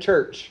attending a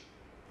church.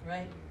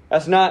 Right.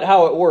 That's not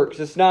how it works.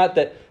 It's not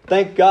that,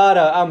 thank God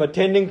I'm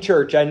attending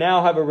church. I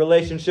now have a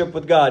relationship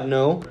with God.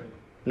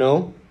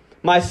 No.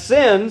 My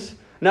sins,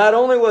 not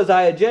only was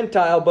I a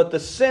Gentile, but the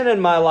sin in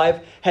my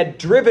life had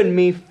driven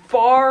me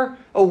far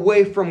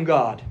away from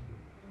God.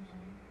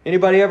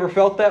 Anybody ever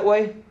felt that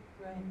way?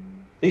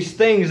 These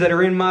things that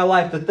are in my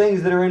life, the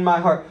things that are in my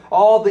heart,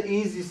 all the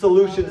easy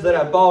solutions that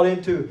I bought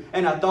into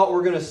and I thought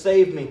were going to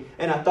save me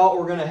and I thought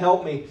were going to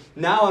help me.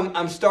 Now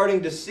I'm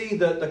starting to see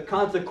the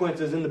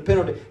consequences and the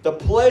penalty. The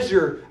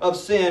pleasure of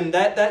sin,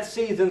 that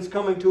season's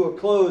coming to a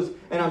close,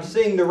 and I'm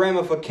seeing the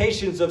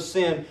ramifications of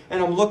sin,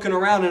 and I'm looking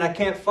around and I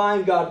can't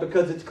find God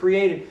because it's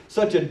created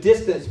such a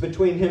distance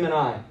between Him and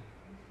I.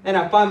 And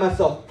I find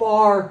myself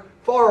far,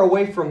 far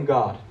away from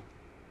God.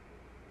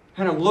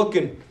 And I'm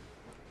looking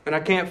and I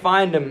can't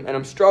find Him, and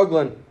I'm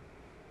struggling.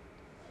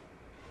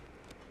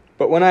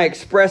 But when I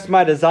express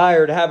my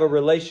desire to have a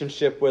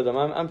relationship with Him,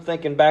 I'm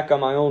thinking back on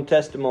my own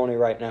testimony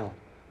right now.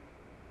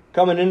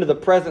 Coming into the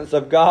presence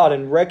of God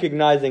and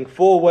recognizing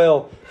full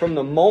well from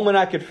the moment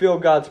I could feel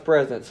God's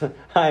presence,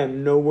 I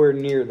am nowhere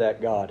near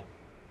that God.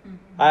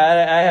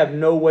 I have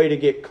no way to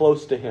get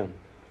close to Him.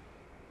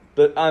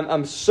 But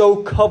I'm so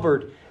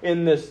covered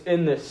in this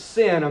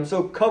sin. I'm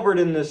so covered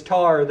in this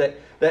tar that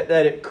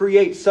it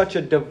creates such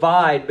a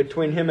divide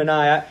between Him and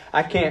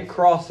I can't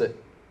cross it.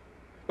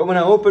 But when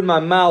I open my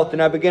mouth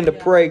and I begin to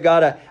pray,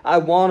 God, I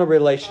want a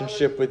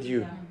relationship with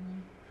You.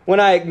 When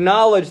I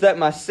acknowledge that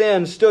my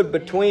sin stood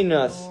between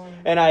us,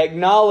 and I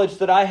acknowledge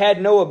that I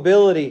had no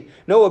ability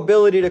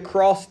to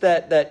cross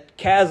that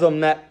chasm,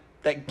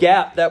 that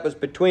gap that was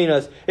between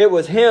us. It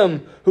was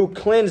Him who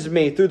cleansed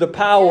me through the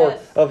power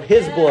of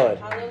His blood.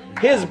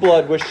 His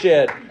blood was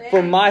shed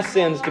for my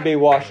sins to be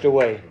washed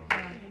away.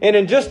 And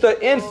in just an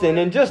instant,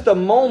 in just a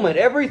moment,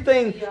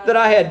 everything that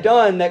I had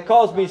done that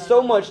caused me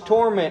so much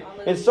torment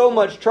and so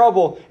much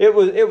trouble, it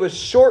was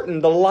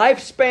shortened. The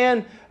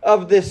lifespan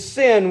of this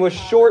sin was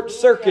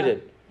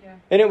short-circuited.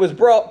 And it was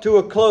brought to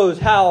a close.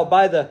 How?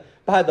 By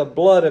the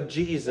blood of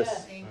Jesus.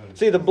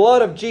 See, the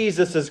blood of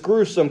Jesus is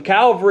gruesome.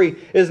 Calvary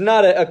is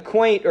not a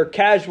quaint or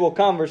casual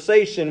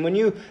conversation. When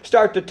you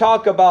start to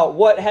talk about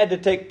what had to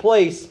take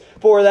place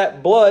for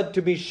that blood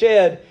to be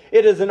shed,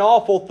 it is an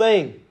awful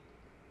thing.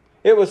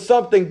 It was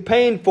something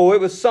painful.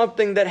 It was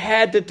something that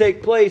had to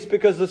take place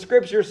because the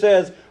Scripture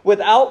says,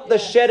 without the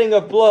shedding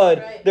of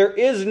blood, there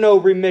is no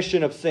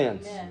remission of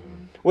sins.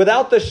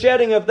 Without the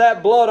shedding of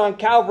that blood on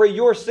Calvary,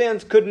 your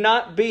sins could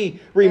not be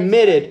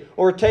remitted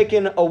or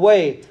taken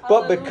away.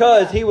 But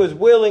because He was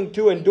willing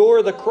to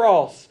endure the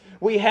cross,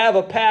 we have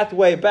a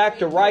pathway back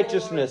to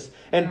righteousness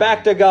and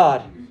back to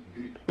God.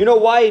 You know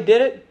why He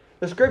did it?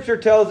 The Scripture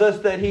tells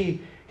us that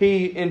He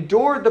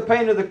endured the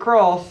pain of the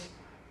cross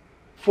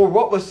for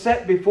what was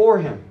set before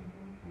Him.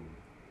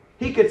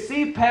 He could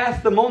see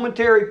past the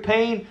momentary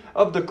pain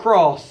of the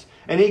cross,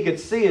 and He could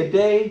see a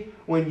day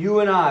when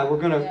you and I were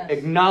going to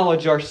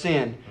acknowledge our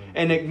sin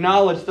and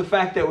acknowledge the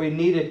fact that we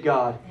needed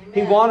God. Amen.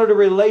 He wanted a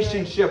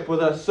relationship with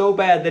us so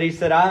bad that He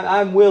said,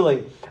 I'm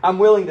willing. I'm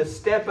willing to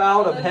step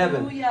out of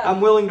heaven. I'm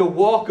willing to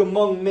walk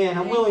among men.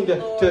 I'm willing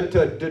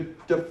to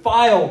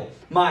defile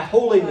my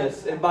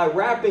holiness, and by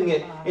wrapping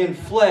it in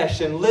flesh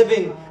and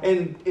living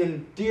and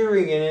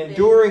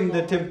enduring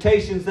the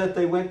temptations that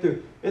they went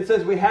through. It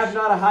says we have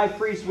not a high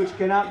priest which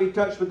cannot be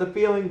touched with the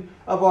feeling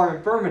of our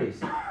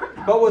infirmities,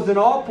 but was in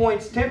all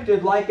points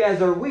tempted like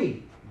as are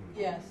we.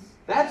 Yes.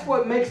 That's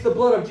what makes the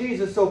blood of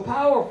Jesus so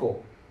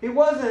powerful. He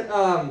wasn't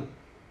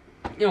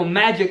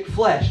magic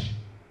flesh,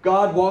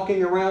 God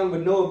walking around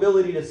with no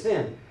ability to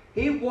sin.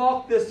 He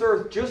walked this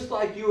earth just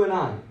like you and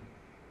I.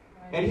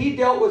 And He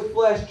dealt with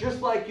flesh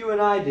just like you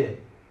and I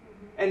did.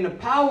 And the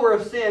power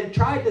of sin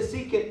tried to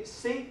sink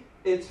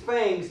its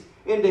fangs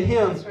into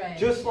Him,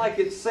 just like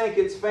it sank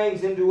its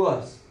fangs into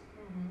us.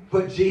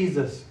 But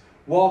Jesus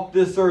walked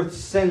this earth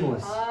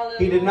sinless. Hallelujah.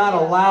 He did not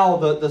allow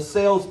the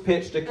sales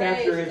pitch to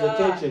capture His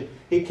attention.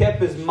 He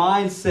kept His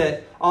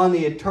mindset on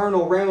the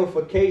eternal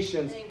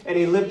ramifications, and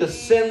He lived a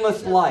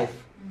sinless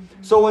life.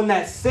 So when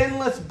that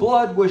sinless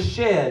blood was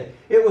shed,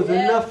 it was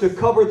enough to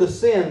cover the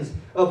sins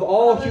of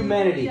all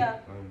humanity.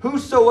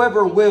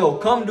 Whosoever will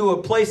come to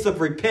a place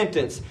of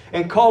repentance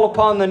and call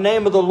upon the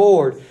name of the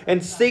Lord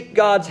and seek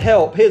God's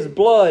help, His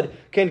blood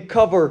can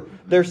cover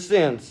their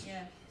sins.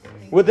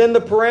 Within the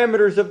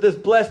parameters of this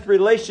blessed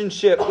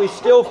relationship, we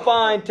still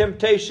find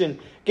temptation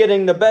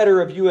getting the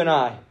better of you and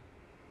I.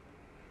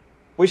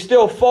 We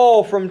still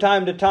fall from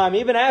time to time,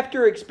 even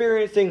after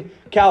experiencing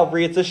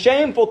Calvary. It's a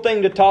shameful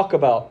thing to talk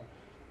about.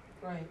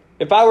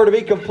 If I were to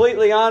be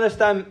completely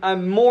honest,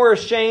 I'm more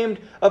ashamed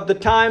of the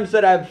times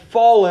that I've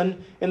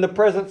fallen in the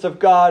presence of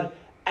God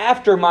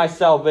after my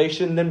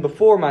salvation than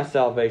before my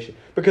salvation.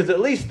 Because at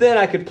least then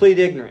I could plead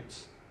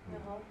ignorance.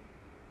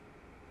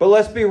 But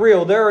let's be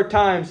real. There are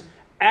times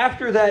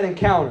after that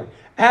encounter,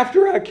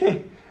 after I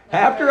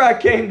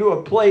came to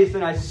a place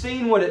and I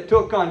seen what it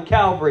took on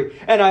Calvary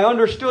and I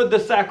understood the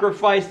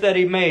sacrifice that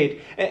He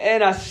made,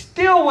 and I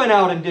still went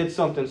out and did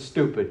something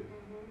stupid.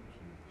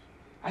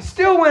 I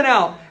still went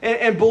out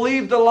and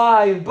believed the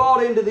lie and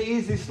bought into the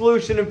easy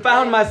solution and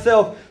found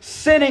myself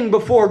sinning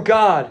before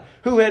God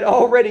who had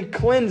already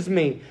cleansed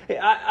me.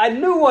 I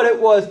knew what it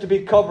was to be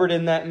covered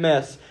in that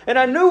mess. And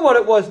I knew what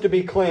it was to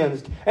be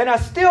cleansed. And I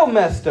still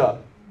messed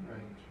up.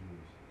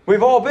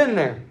 We've all been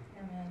there.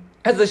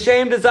 As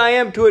ashamed as I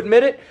am to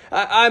admit it,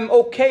 I'm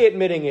okay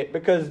admitting it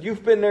because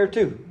you've been there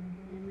too.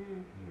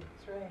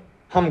 That's right.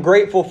 I'm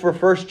grateful for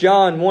 1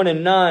 John 1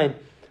 and 9.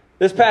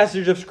 This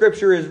passage of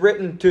Scripture is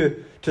written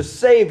to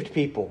saved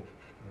people.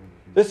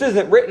 This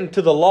isn't written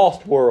to the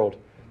lost world.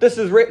 This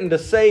is written to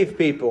save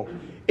people.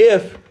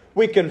 If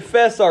we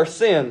confess our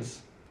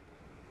sins.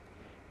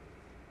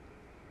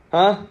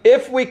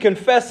 If we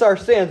confess our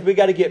sins, we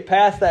got to get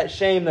past that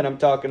shame that I'm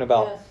talking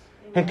about. Yes.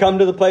 And come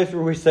to the place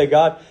where we say,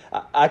 God,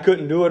 I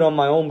couldn't do it on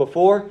my own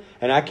before,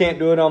 and I can't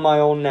do it on my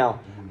own now.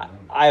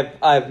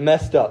 I've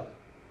messed up.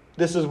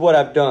 This is what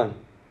I've done.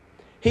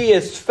 He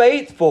is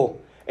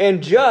faithful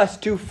and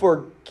just to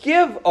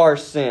forgive our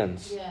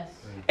sins. Yes.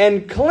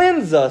 And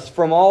cleanse us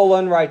from all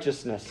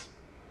unrighteousness.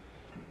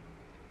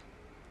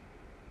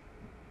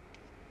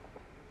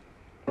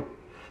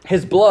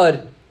 His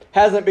blood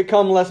hasn't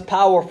become less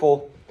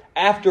powerful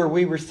after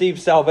we receive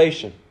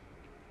salvation.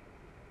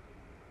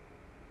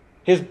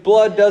 His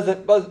blood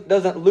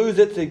doesn't lose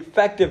its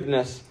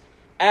effectiveness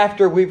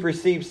after we've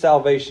received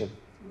salvation.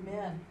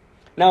 Amen.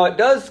 Now it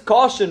does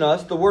caution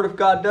us, the Word of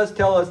God does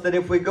tell us that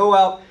if we go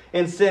out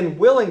and sin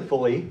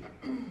willingly,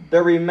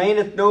 there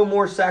remaineth no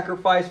more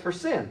sacrifice for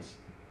sins.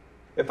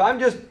 If I'm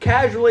just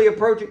casually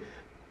approaching,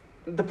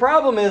 the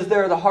problem is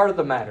they're the heart of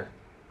the matter.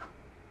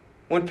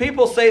 When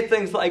people say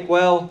things like,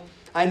 well,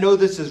 I know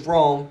this is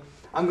wrong,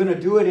 I'm going to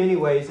do it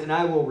anyways, and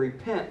I will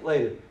repent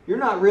later. You're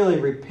not really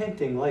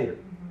repenting later.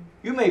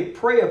 You may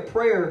pray a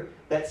prayer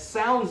that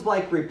sounds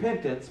like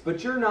repentance,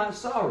 but you're not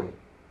sorry.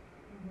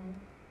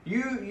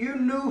 You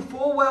knew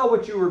full well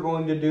what you were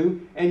going to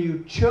do, and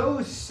you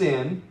chose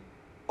sin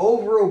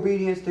over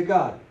obedience to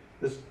God.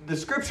 The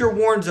Scripture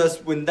warns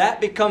us when that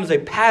becomes a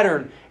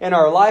pattern in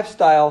our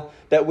lifestyle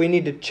that we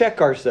need to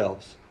check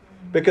ourselves,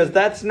 because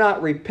that's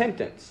not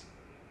repentance.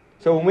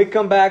 So when we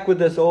come back with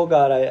this, oh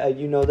God,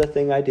 you know the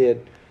thing I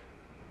did.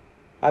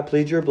 I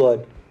plead your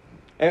blood.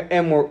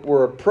 And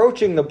we're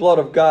approaching the blood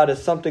of God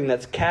as something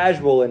that's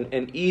casual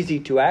and easy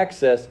to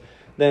access,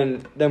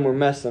 then we're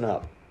messing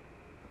up.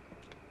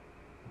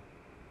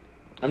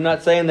 I'm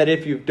not saying that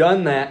if you've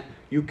done that,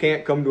 you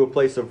can't come to a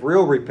place of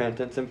real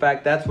repentance. In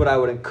fact, that's what I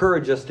would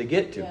encourage us to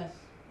get to. Yes.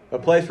 A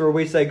place where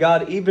we say,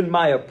 God, even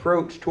my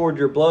approach toward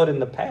your blood in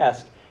the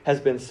past has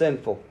been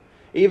sinful.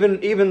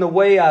 Even the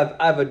way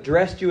I've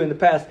addressed you in the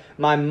past,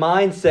 my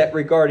mindset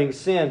regarding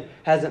sin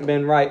hasn't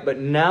been right. But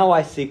now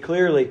I see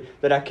clearly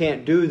that I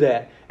can't do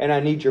that. And I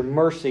need your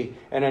mercy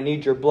and I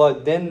need your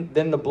blood. Then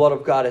the blood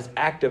of God is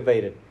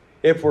activated.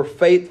 If we're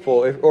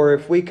faithful,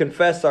 if we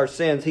confess our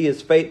sins, He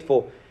is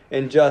faithful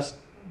and just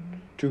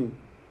to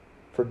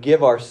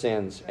forgive our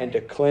sins and to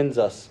cleanse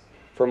us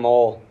from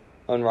all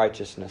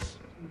unrighteousness.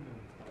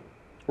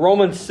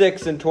 Romans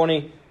 6 and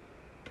 20.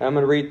 I'm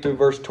going to read through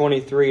verse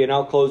 23 and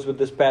I'll close with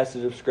this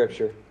passage of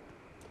Scripture.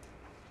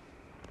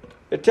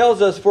 It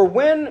tells us, for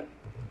when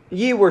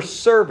ye were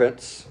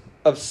servants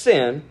of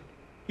sin,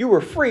 you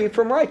were free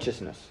from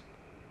righteousness.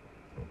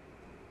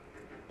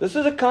 This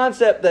is a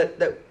concept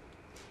that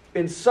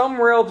in some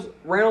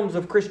realms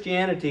of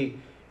Christianity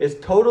is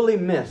totally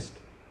missed.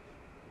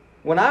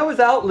 When I was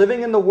out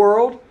living in the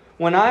world,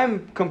 when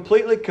I'm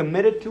completely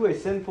committed to a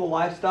sinful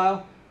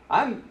lifestyle,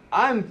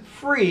 I'm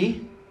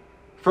free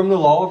from the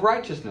law of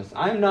righteousness.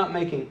 I'm not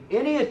making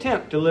any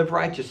attempt to live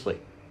righteously.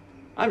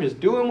 I'm just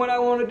doing what I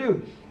want to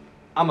do.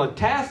 I'm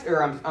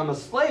a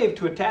slave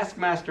to a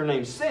taskmaster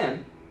named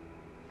sin,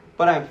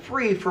 but I'm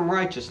free from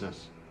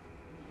righteousness.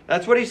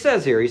 That's what he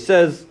says here. He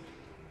says,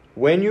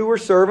 when you were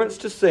servants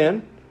to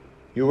sin,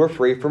 you were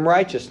free from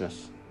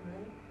righteousness.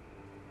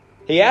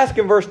 He asks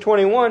in verse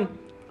 21,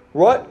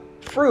 what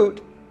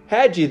fruit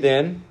had ye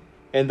then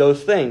in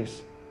those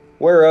things,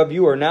 whereof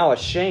you are now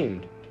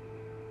ashamed?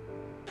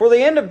 For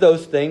the end of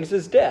those things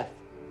is death.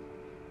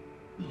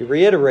 He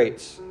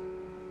reiterates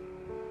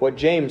what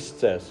James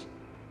says.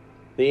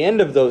 The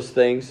end of those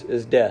things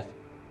is death.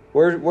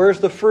 Where's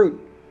the fruit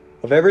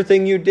of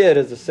everything you did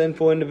as a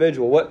sinful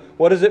individual?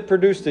 What has it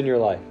produced in your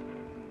life?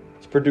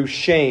 It's produced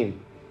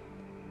shame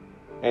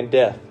and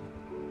death.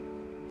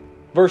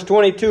 Verse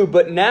 22,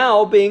 but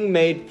now being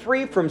made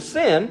free from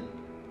sin,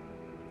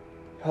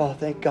 oh,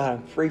 thank God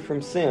I'm free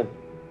from sin,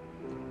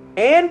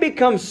 and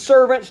become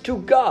servants to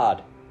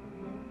God,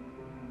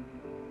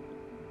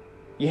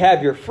 you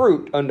have your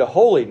fruit unto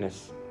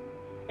holiness,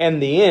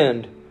 and the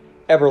end,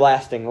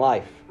 everlasting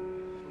life.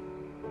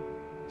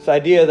 This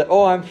idea that,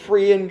 oh, I'm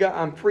free in God,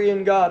 I'm free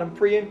in God, I'm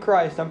free in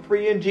Christ, I'm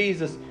free in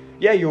Jesus.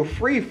 Yeah, you're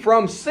free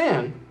from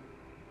sin.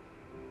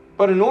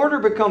 But in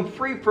order to become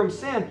free from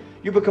sin,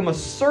 you become a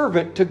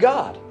servant to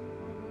God.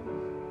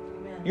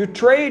 Amen. You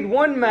trade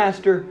one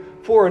master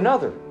for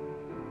another.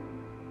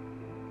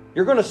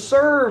 You're going to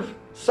serve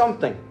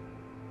something.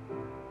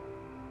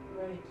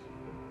 Right.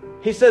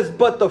 He says,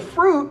 but the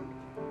fruit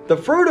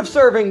of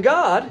serving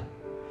God,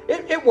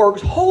 it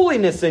works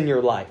holiness in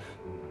your life.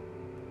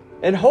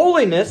 And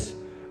holiness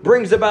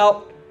brings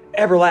about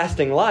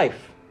everlasting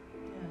life.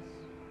 Yes.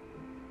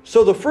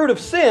 So the fruit of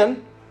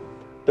sin,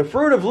 the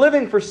fruit of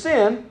living for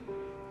sin,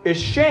 is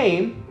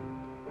shame,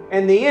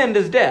 and the end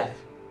is death.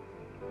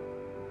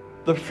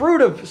 the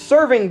fruit of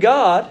serving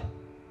God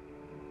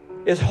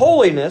is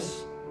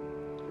holiness,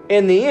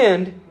 and the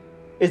end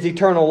is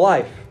eternal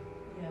life.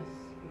 Yes.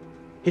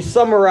 He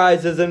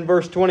summarizes in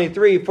verse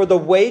 23, for the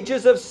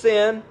wages of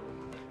sin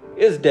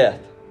is death.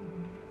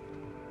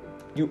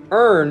 You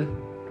earn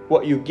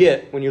what you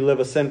get when you live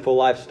a sinful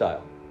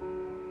lifestyle.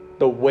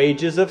 The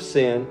wages of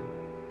sin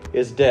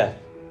is death.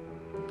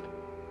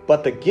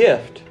 But the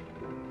gift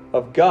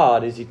of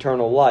God is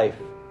eternal life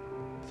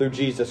through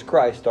Jesus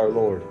Christ our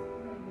Lord.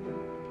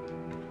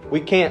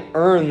 We can't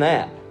earn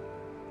that.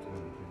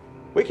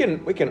 We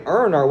can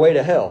earn our way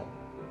to hell.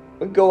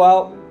 We can go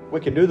out, we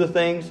can do the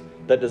things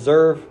that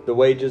deserve the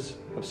wages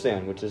of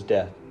sin, which is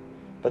death.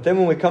 But then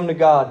when we come to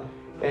God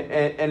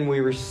and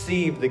we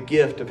receive the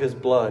gift of His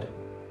blood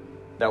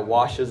that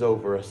washes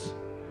over us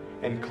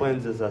and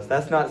cleanses us,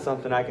 that's not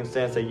something I can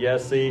stand and say,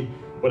 yes, see,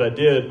 what I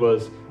did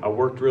was I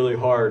worked really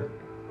hard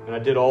and I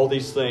did all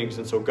these things,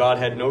 and so God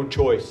had no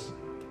choice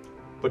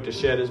but to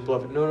shed His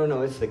blood.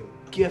 No, it's the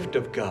gift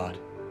of God.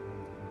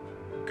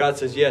 God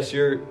says, yes,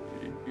 you're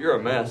a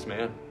mess,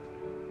 man.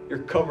 You're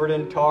covered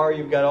in tar.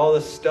 You've got all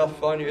this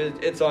stuff on you.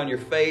 It's on your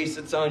face.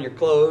 It's on your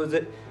clothes.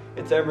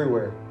 It's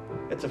everywhere.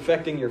 It's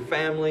affecting your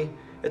family.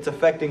 It's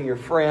affecting your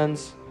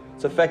friends.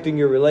 It's affecting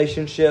your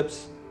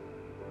relationships.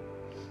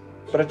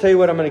 But I tell you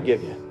what I'm going to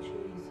give you.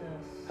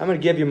 I'm going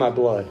to give you my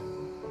blood.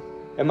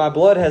 And my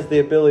blood has the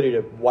ability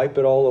to wipe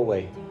it all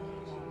away.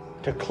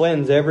 To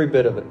cleanse every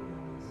bit of it.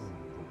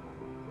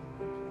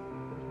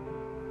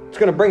 It's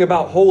going to bring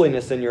about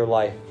holiness in your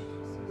life.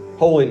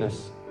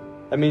 Holiness.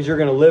 That means you're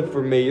going to live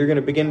for me. You're going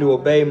to begin to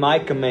obey my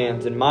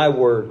commands and my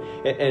word.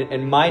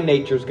 And my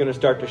nature is going to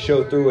start to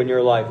show through in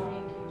your life.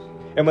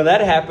 And when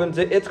that happens,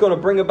 it's going to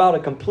bring about a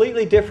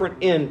completely different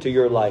end to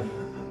your life.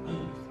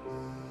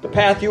 The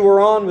path you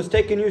were on was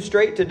taking you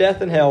straight to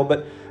death and hell.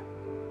 But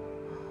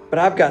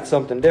I've got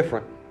something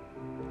different.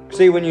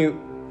 See, when you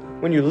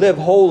live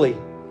holy,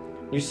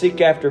 you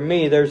seek after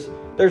me, there's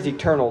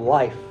eternal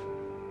life.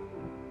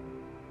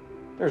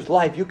 There's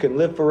life. You can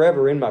live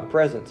forever in my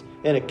presence,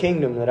 in a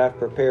kingdom that I've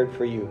prepared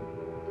for you.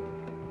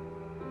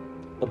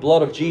 The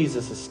blood of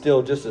Jesus is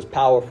still just as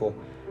powerful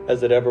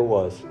as it ever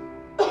was.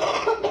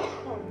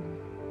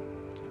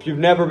 If you've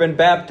never been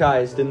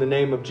baptized in the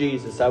name of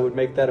Jesus, I would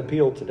make that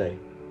appeal today.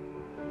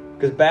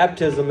 Because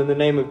baptism in the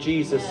name of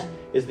Jesus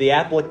is the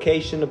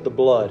application of the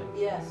blood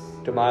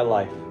to my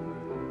life.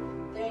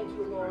 Thank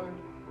you, Lord.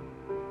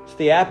 It's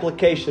the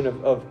application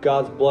of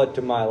God's blood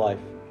to my life.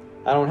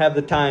 I don't have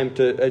the time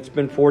to, it's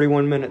been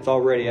 41 minutes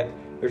already.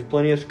 There's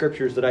plenty of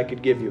scriptures that I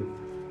could give you.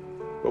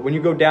 But when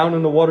you go down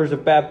in the waters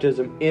of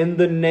baptism, in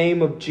the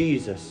name of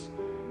Jesus,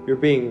 you're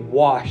being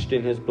washed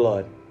in His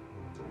blood.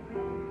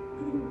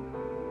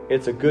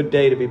 It's a good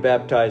day to be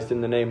baptized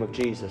in the name of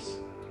Jesus.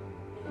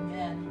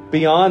 Amen.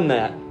 Beyond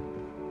that,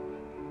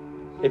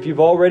 if you've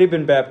already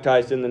been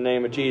baptized in the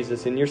name of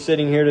Jesus and you're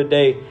sitting here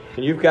today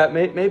and you've got,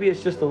 maybe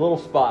it's just a little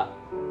spot.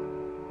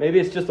 Maybe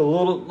it's just a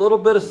little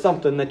bit of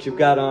something that you've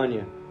got on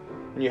you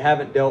and you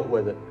haven't dealt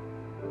with it.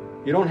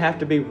 You don't have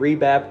to be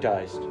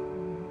rebaptized.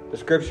 The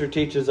scripture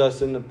teaches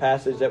us in the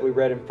passage that we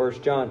read in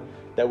 1 John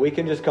that we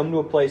can just come to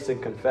a place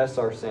and confess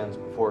our sins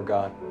before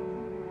God.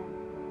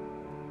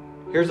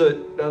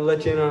 I'll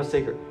let you in on a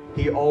secret.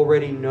 He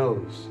already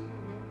knows.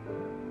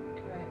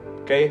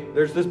 Okay?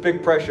 There's this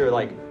big pressure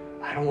like,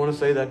 I don't want to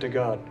say that to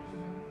God.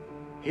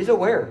 He's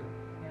aware.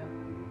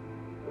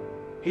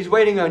 He's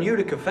waiting on you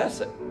to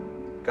confess it.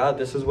 God,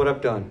 this is what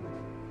I've done.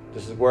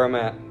 This is where I'm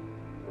at.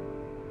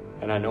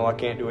 And I know I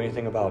can't do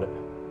anything about it.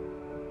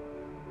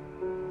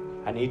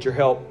 I need your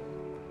help.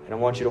 And I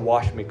want you to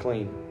wash me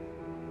clean.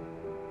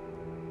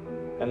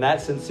 And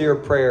that sincere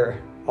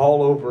prayer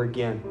all over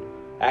again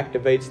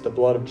activates the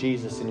blood of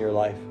Jesus in your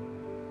life.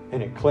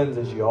 And it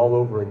cleanses you all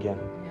over again.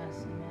 Yes,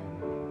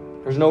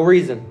 amen. There's no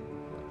reason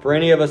for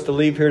any of us to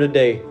leave here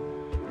today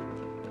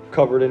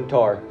covered in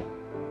tar.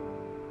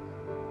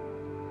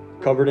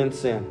 Covered in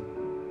sin.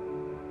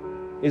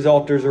 These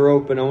altars are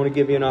open. I want to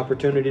give you an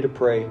opportunity to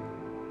pray.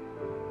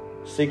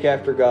 Seek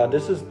after God.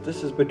 This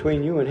is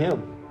between you and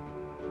Him.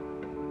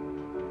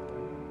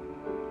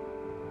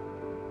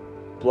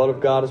 The blood of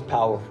God is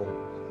powerful.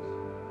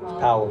 It's powerful.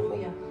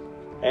 Hallelujah.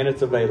 And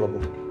it's available.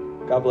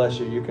 God bless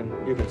you. You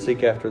can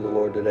seek after the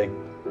Lord today.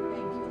 Thank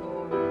you,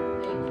 Lord.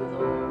 Thank you,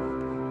 Lord.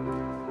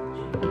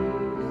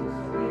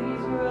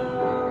 Please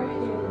roll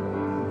you,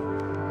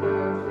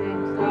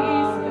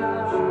 perfect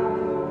God.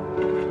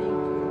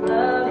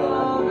 Love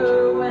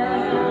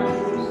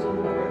overwhelms.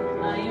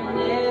 I am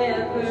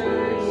never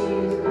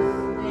used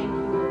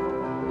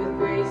with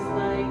grace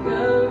like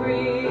a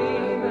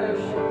river.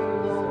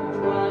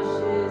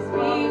 Washes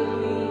me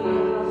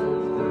clean,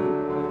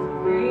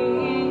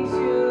 bringing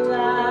to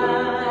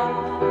life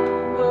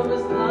what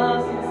was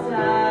lost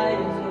inside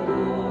of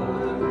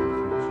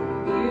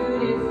you.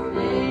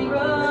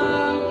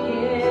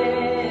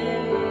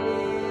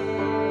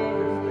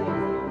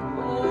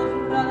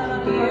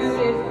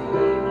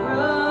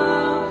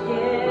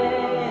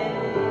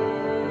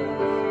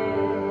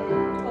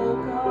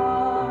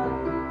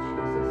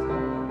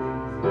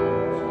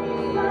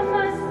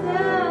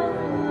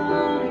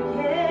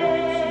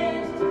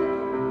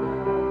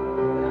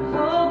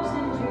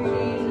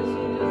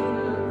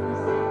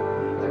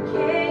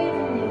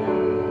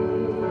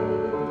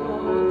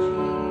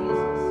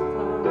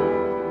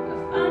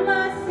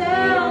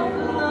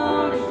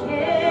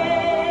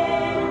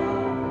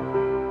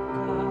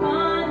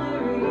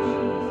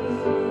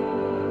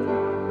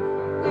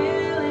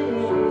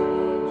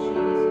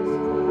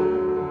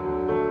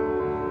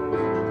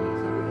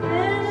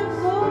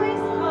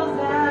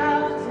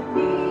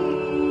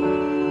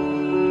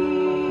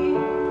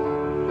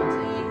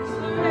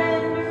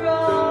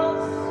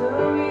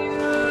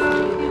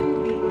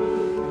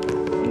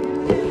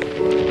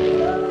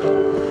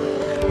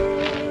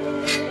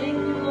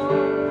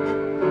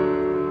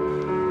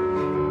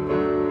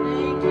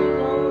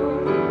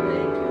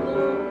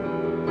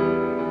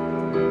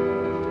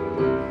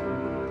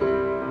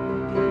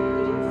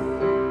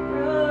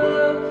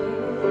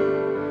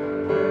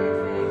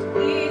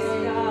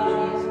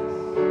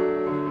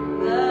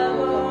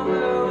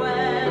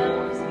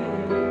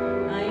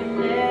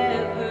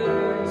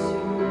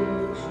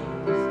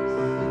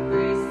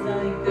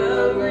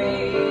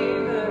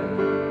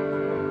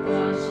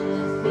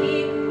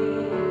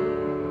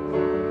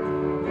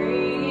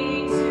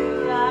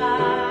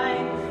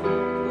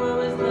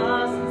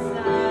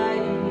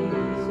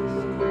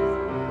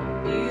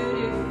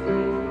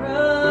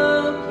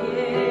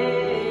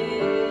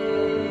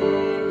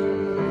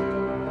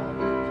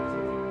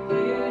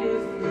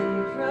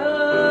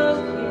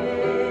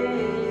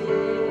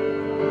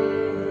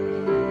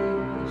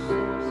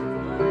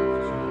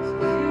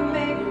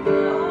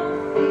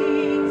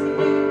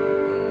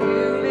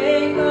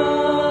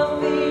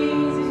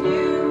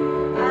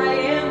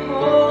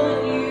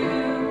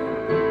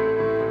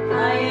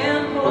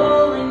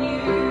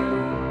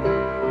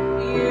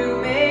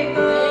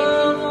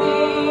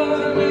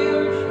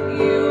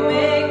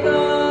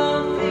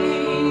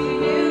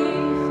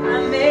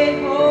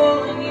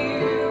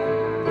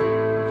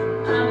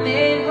 I'm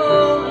made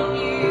whole in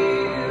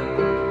you,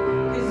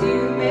 'cause you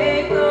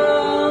make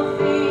all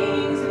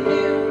things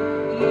new.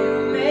 You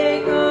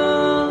make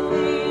all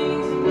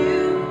things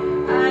new.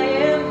 I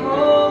am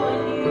whole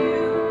in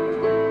you.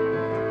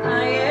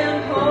 I am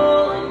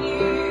whole in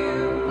you.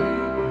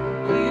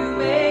 You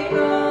make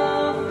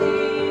all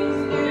things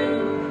new.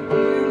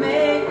 You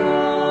make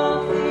all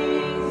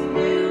things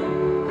new.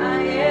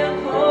 I am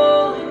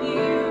whole in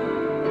you.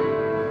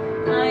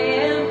 I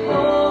am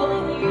whole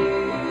in you.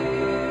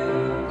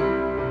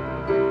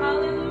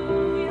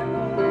 Hallelujah.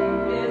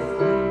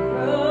 Beautifully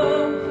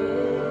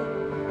broken,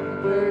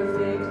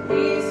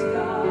 perfectly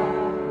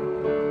scarred.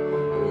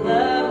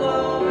 Love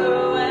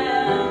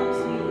overwhelms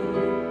me.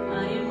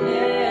 I am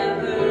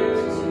never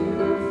too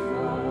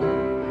far.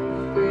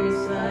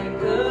 Grace like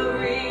a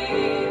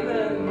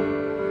river,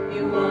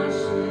 it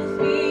washes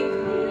me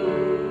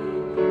clean,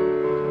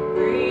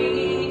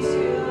 bringing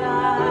to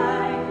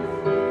life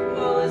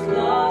what was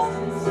lost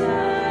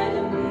inside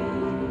of me.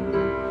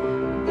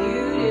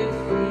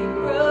 Beautifully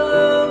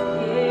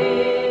broken.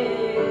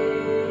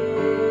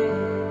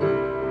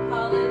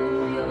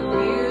 Hallelujah, Lord.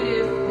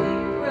 Beautifully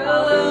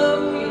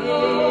broken.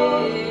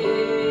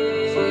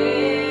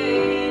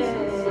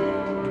 Jesus.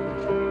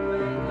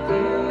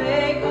 You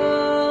make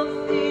all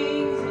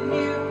things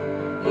new.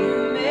 You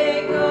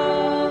make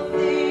all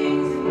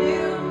things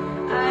new.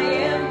 I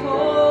am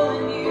whole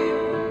in you.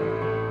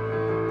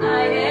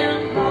 I am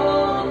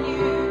whole in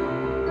you.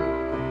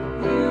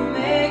 You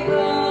make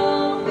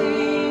all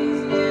things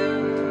new.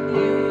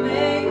 You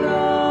make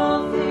all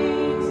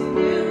things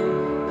new.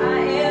 I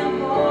am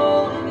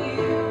whole in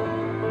you.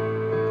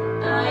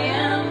 I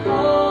am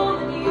whole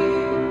in you.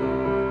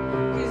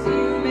 'Cause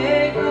you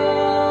make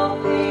all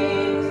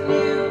things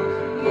new.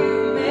 You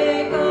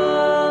make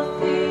all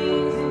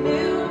things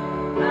new.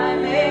 I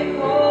make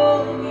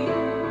whole in you.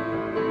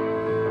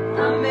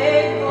 I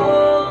make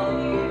whole in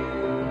you.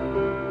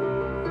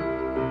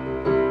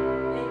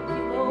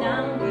 And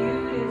I'm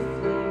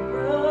beautifully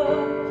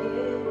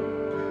broken,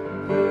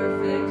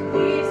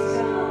 perfectly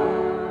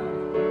scarred.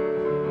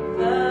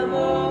 Love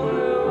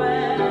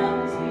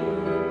overwhelms me.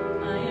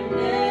 I am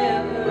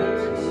never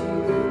too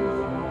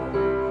far.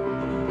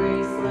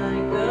 Grace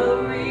like a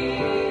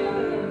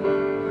river,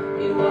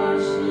 it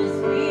washes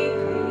me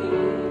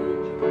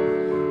clean,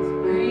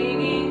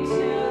 bringing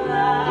to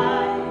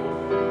life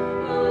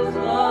what was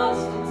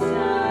lost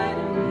inside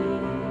of me.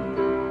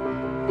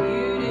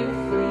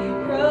 Beautifully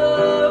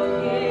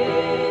broken,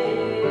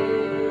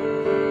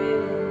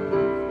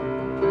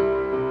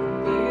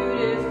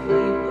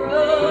 beautifully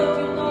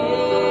broken.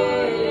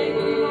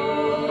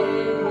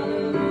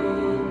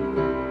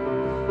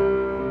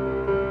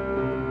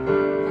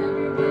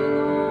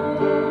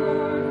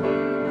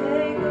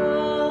 Make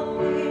all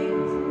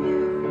things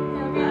new.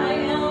 I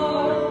am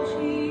whole,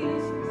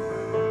 Jesus.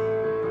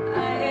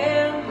 I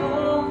am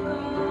whole,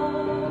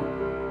 God.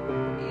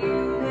 You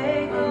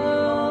make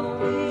all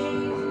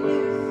things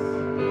new.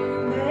 You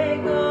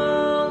make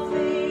all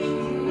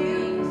things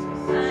new.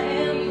 I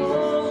am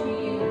whole,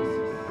 Jesus.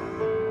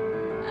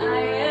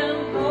 I am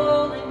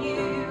whole in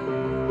you.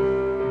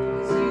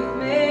 'Cause you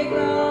make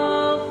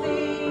all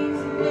things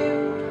new.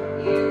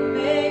 You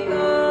make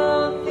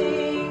all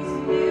things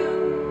new.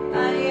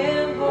 I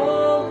am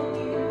whole in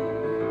you.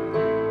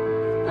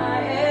 I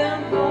am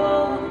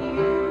whole in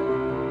you.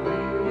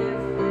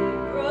 Beautifully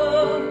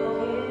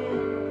broken,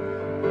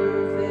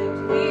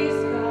 perfectly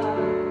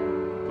scarred.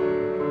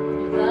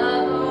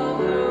 Love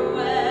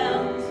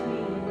overwhelms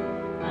me.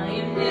 I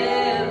am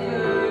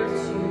never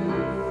too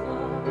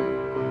far.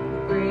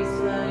 Grace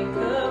like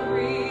a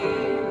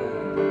river,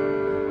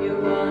 it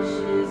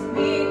washes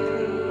me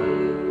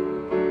clean,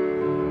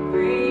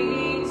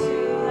 bringing to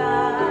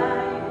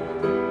life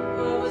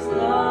what was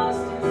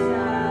lost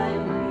inside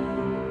of me.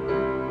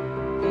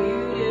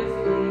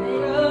 Beautifully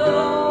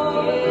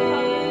broken,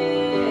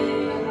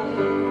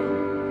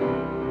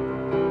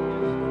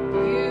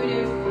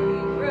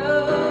 beautifully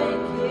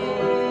broken.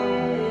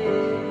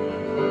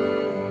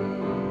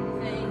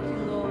 Thank you,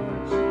 Lord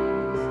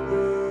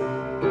Jesus.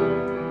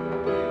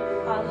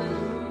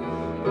 Hallelujah,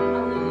 hallelujah,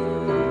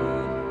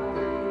 hallelujah.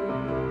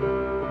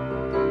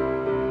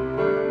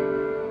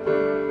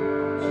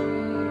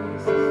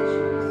 Jesus,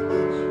 Jesus,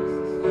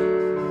 Jesus,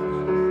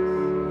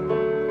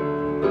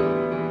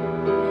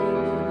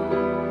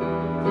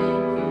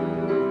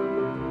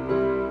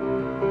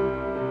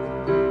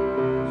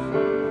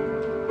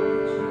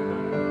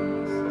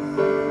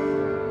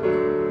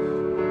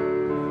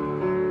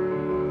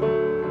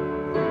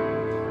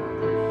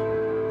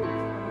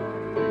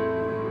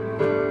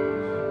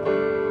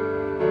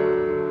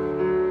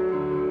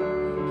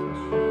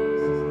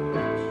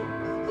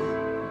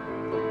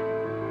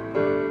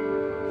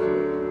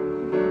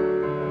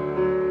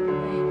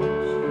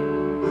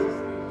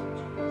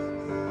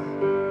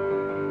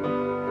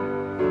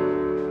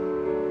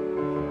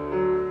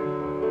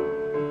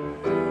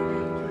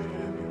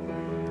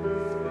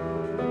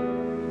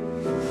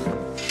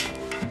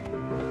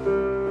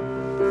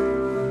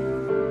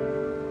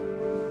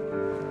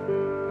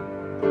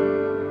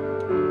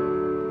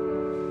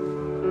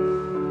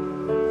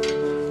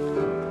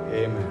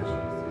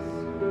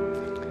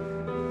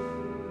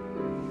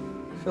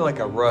 feel like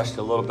I rushed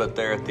a little bit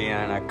there at the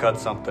end. I cut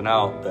something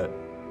out that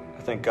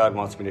I think God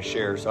wants me to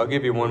share. So I'll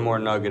give you one more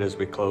nugget as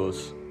we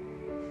close.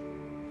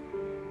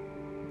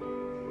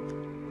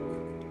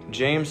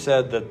 James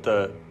said that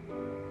the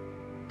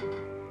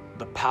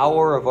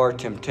power of our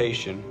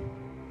temptation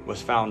was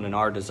found in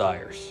our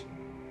desires.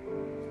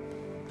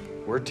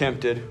 We're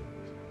tempted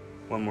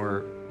when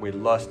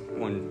when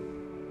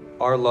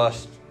our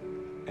lust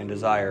and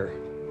desire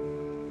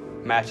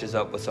matches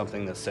up with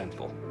something that's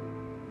sinful.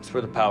 That's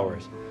where the power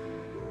is.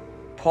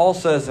 Paul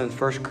says in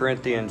 1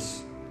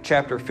 Corinthians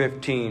chapter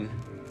 15,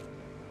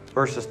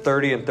 verses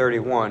 30 and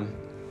 31,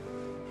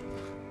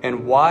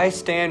 "And why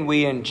stand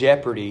we in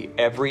jeopardy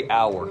every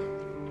hour?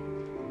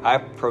 I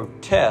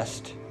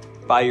protest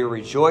by your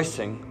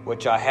rejoicing,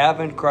 which I have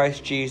in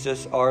Christ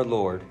Jesus our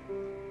Lord.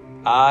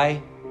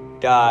 I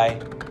die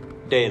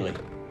daily."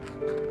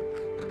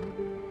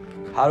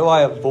 How do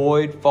I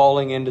avoid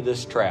falling into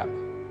this trap?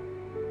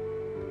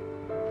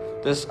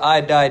 This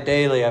 "I die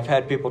daily," I've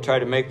had people try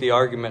to make the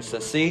arguments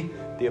that, see,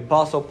 the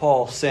Apostle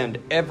Paul sinned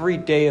every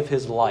day of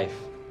his life,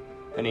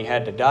 and he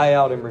had to die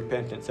out in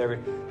repentance.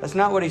 That's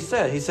not what he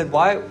said. He said,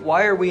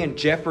 why are we in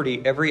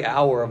jeopardy every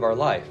hour of our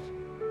life?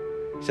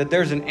 He said,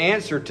 there's an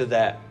answer to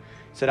that.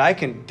 He said, I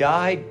can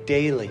die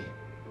daily.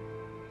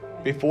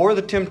 Before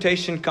the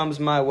temptation comes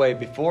my way,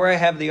 before I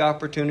have the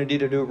opportunity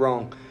to do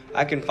wrong,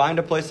 I can find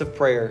a place of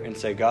prayer and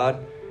say, God,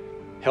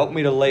 help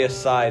me to lay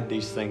aside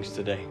these things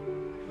today.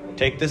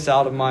 Take this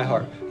out of my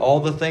heart. All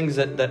the things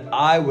that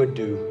I would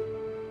do.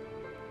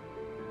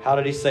 How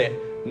did he say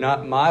it?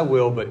 Not my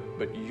will,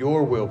 but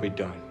your will be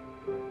done.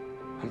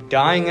 I'm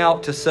dying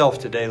out to self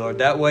today, Lord.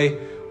 That way,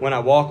 when I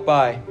walk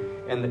by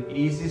and the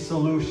easy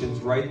solution's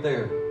right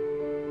there,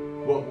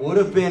 what would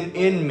have been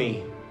in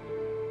me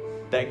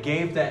that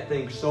gave that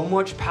thing so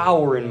much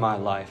power in my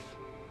life,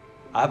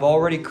 I've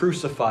already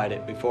crucified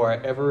it before I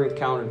ever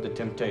encountered the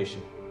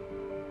temptation.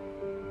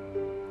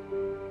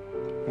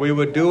 We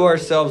would do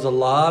ourselves a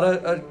lot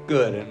of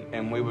good,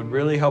 and we would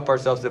really help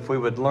ourselves if we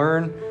would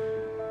learn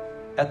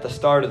at the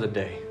start of the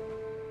day.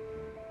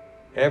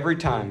 Every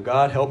time,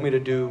 God, help me to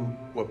do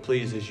what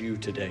pleases you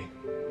today.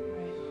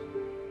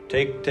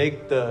 Take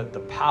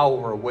the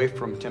power away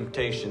from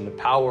temptation, the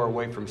power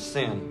away from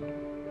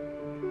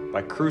sin,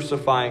 by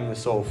crucifying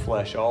this old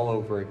flesh all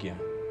over again.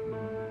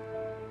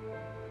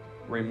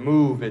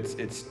 Remove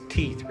its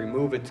teeth,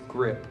 remove its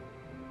grip,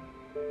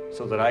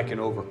 so that I can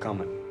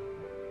overcome it.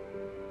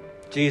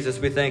 Jesus,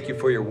 we thank you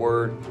for your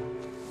word.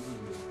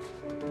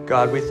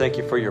 God, we thank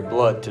you for your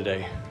blood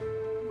today.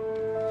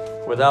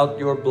 Without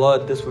your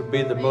blood, this would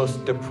be the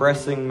most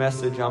depressing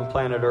message on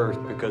planet Earth,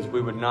 because we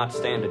would not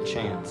stand a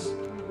chance.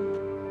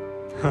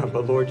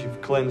 But Lord,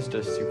 you've cleansed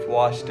us, you've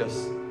washed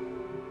us,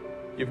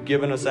 you've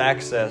given us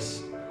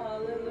access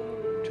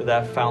to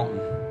that fountain.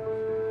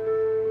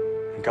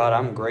 And God,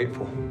 I'm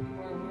grateful.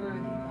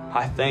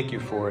 I thank you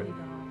for it.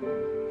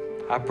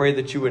 I pray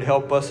that you would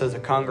help us as a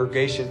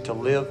congregation to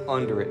live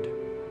under it,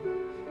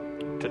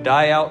 to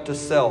die out to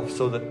self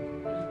so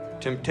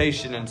that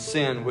temptation and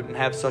sin wouldn't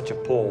have such a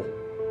pull.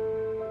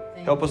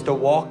 Help us to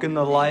walk in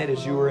the light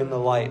as you were in the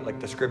light, like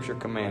the scripture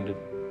commanded.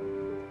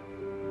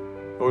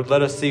 Lord,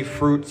 let us see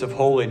fruits of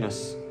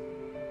holiness.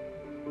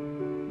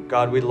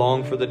 God, we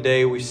long for the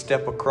day we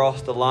step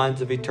across the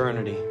lines of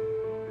eternity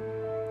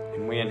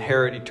and we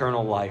inherit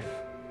eternal life.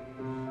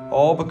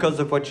 All because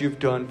of what you've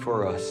done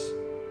for us.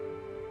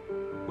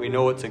 We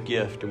know it's a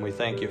gift and we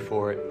thank you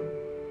for it.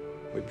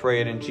 We pray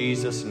it in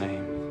Jesus'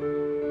 name.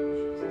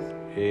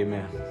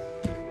 Amen.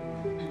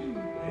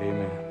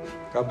 Amen.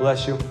 God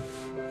bless you.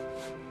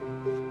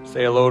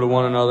 Say hello to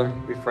one another.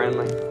 Be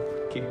friendly.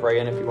 Keep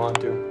praying if you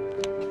want to.